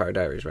 Vampire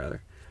Diaries,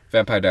 rather.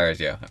 Vampire Diaries,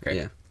 yeah, okay.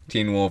 Yeah.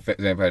 Teen Wolf,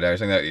 Vampire Diaries,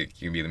 something that you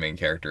can be the main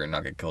character and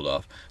not get killed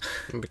off.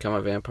 Become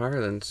a vampire,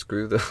 then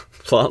screw the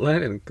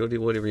plotline and go do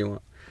whatever you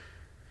want.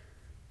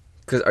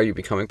 Because are you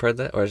becoming part of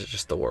that, or is it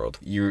just the world?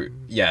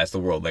 Yeah, it's the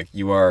world. Like,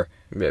 you are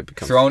Maybe it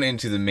becomes thrown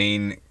into the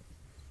main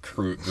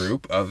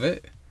group of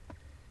it,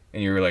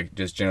 and you're like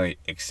just generally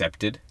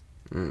accepted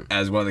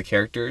as one of the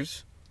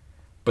characters.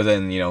 But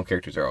then, you know,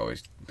 characters are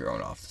always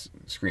thrown off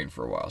screen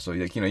for a while. So,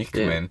 like, you know, you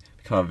can come in,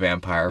 become a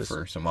vampire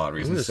for some odd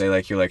reason. Say,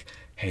 like, you're like,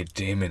 hey,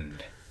 Damon,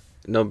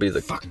 Nobody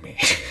like fuck me.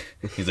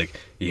 He's like,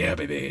 yeah,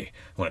 baby,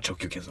 I want to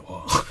choke you against the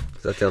wall.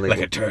 is that the only like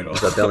a turtle.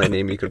 Is that the only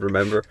name you could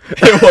remember?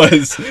 It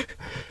was.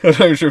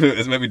 I'm not sure if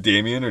it might be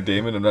Damien or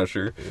Damon. I'm not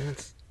sure.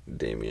 It's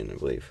Damien, I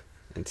believe,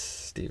 and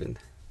Steven.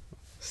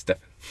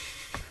 Stefan.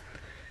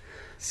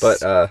 But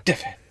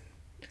Stefan.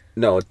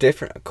 no,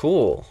 different, a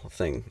cool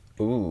thing.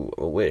 Ooh,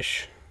 a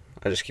wish.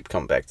 I just keep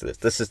coming back to this.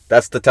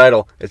 That's the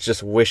title. It's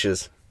just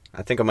wishes.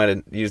 I think I might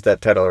have used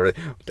that title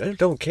already. I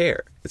don't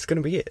care. It's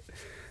gonna be it.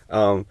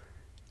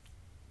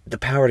 The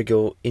power to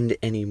go into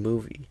any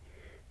movie,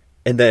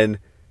 and then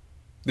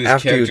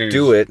after you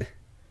do it,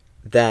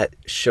 that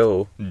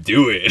show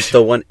do it.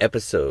 the one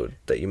episode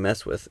that you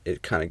mess with,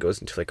 it kind of goes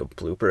into like a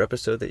blooper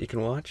episode that you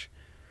can watch.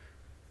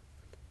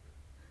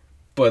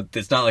 But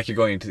it's not like you're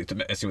going to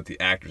messing with the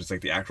actors. It's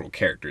like the actual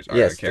characters are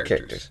Yes, the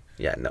characters.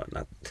 Yeah, no,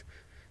 not.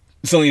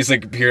 Suddenly it's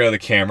like appear out of the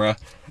camera.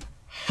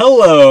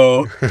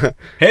 Hello.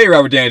 Hey,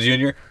 Robert Downey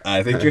Jr.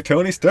 I think you're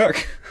Tony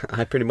Stark.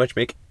 I pretty much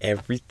make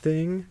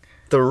everything.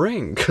 The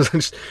Ring. Because I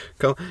just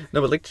go,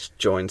 no, but like just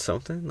join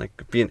something.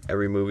 Like be in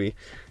every movie.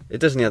 It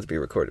doesn't have to be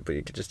recorded, but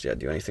you could just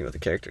do anything with the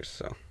characters.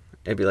 So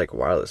it'd be like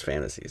Wireless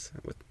Fantasies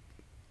with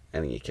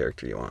any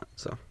character you want.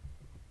 So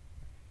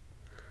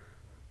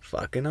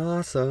fucking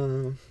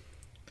awesome.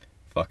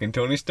 Fucking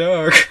Tony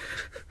Stark.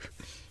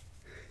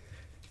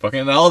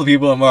 Fucking all the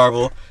people in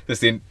Marvel.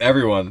 Just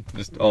everyone.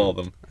 Just all of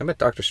them. I bet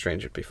Doctor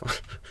Strange would be fun.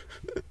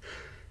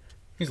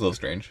 He's a little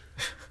strange.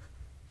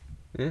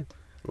 Yeah.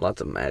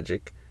 Lots of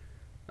magic.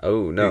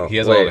 Oh, no. He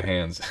has all the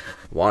hands.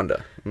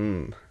 Wanda.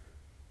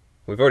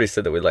 We've already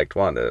said that we liked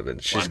Wanda,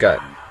 but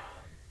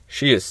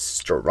she is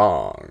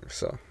strong,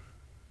 so.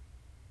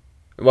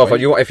 Well,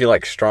 if you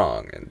like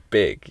strong and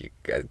big, you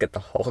gotta get the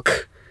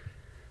Hulk.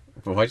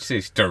 But why'd you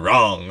say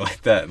strong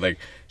like that? Like,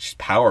 she's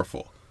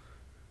powerful.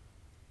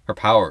 Her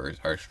powers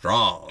are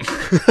strong.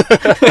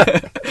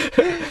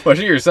 Well,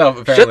 she herself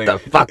apparently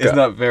is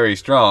not very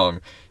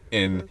strong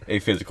in a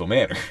physical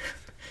manner.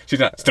 She's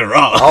not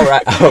strong.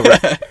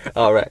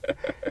 All right.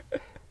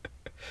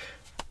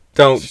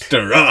 Don't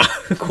strong.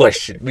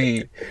 Question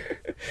me.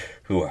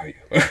 Who are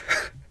you?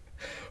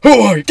 Who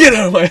are you? Get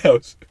out of my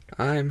house.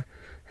 I'm.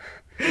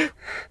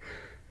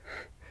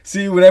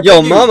 See, whenever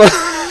Yo, mama.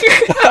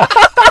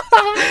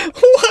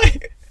 Why?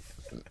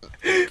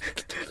 I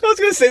was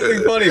gonna say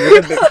something funny,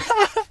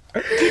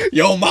 but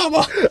yo,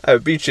 mama. I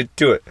beat you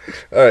to it.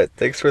 All right.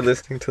 Thanks for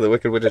listening to the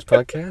Wicked Witches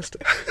podcast.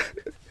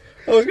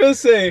 I was gonna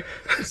say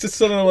it's just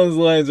something along those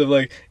lines of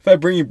like, if I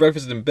bring you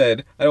breakfast in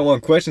bed, I don't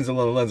want questions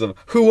along the lines of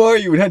who are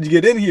you and how'd you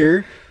get in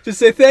here. Just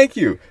say thank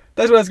you.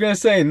 That's what I was gonna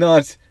say,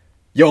 not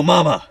yo,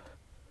 mama.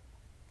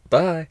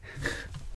 Bye.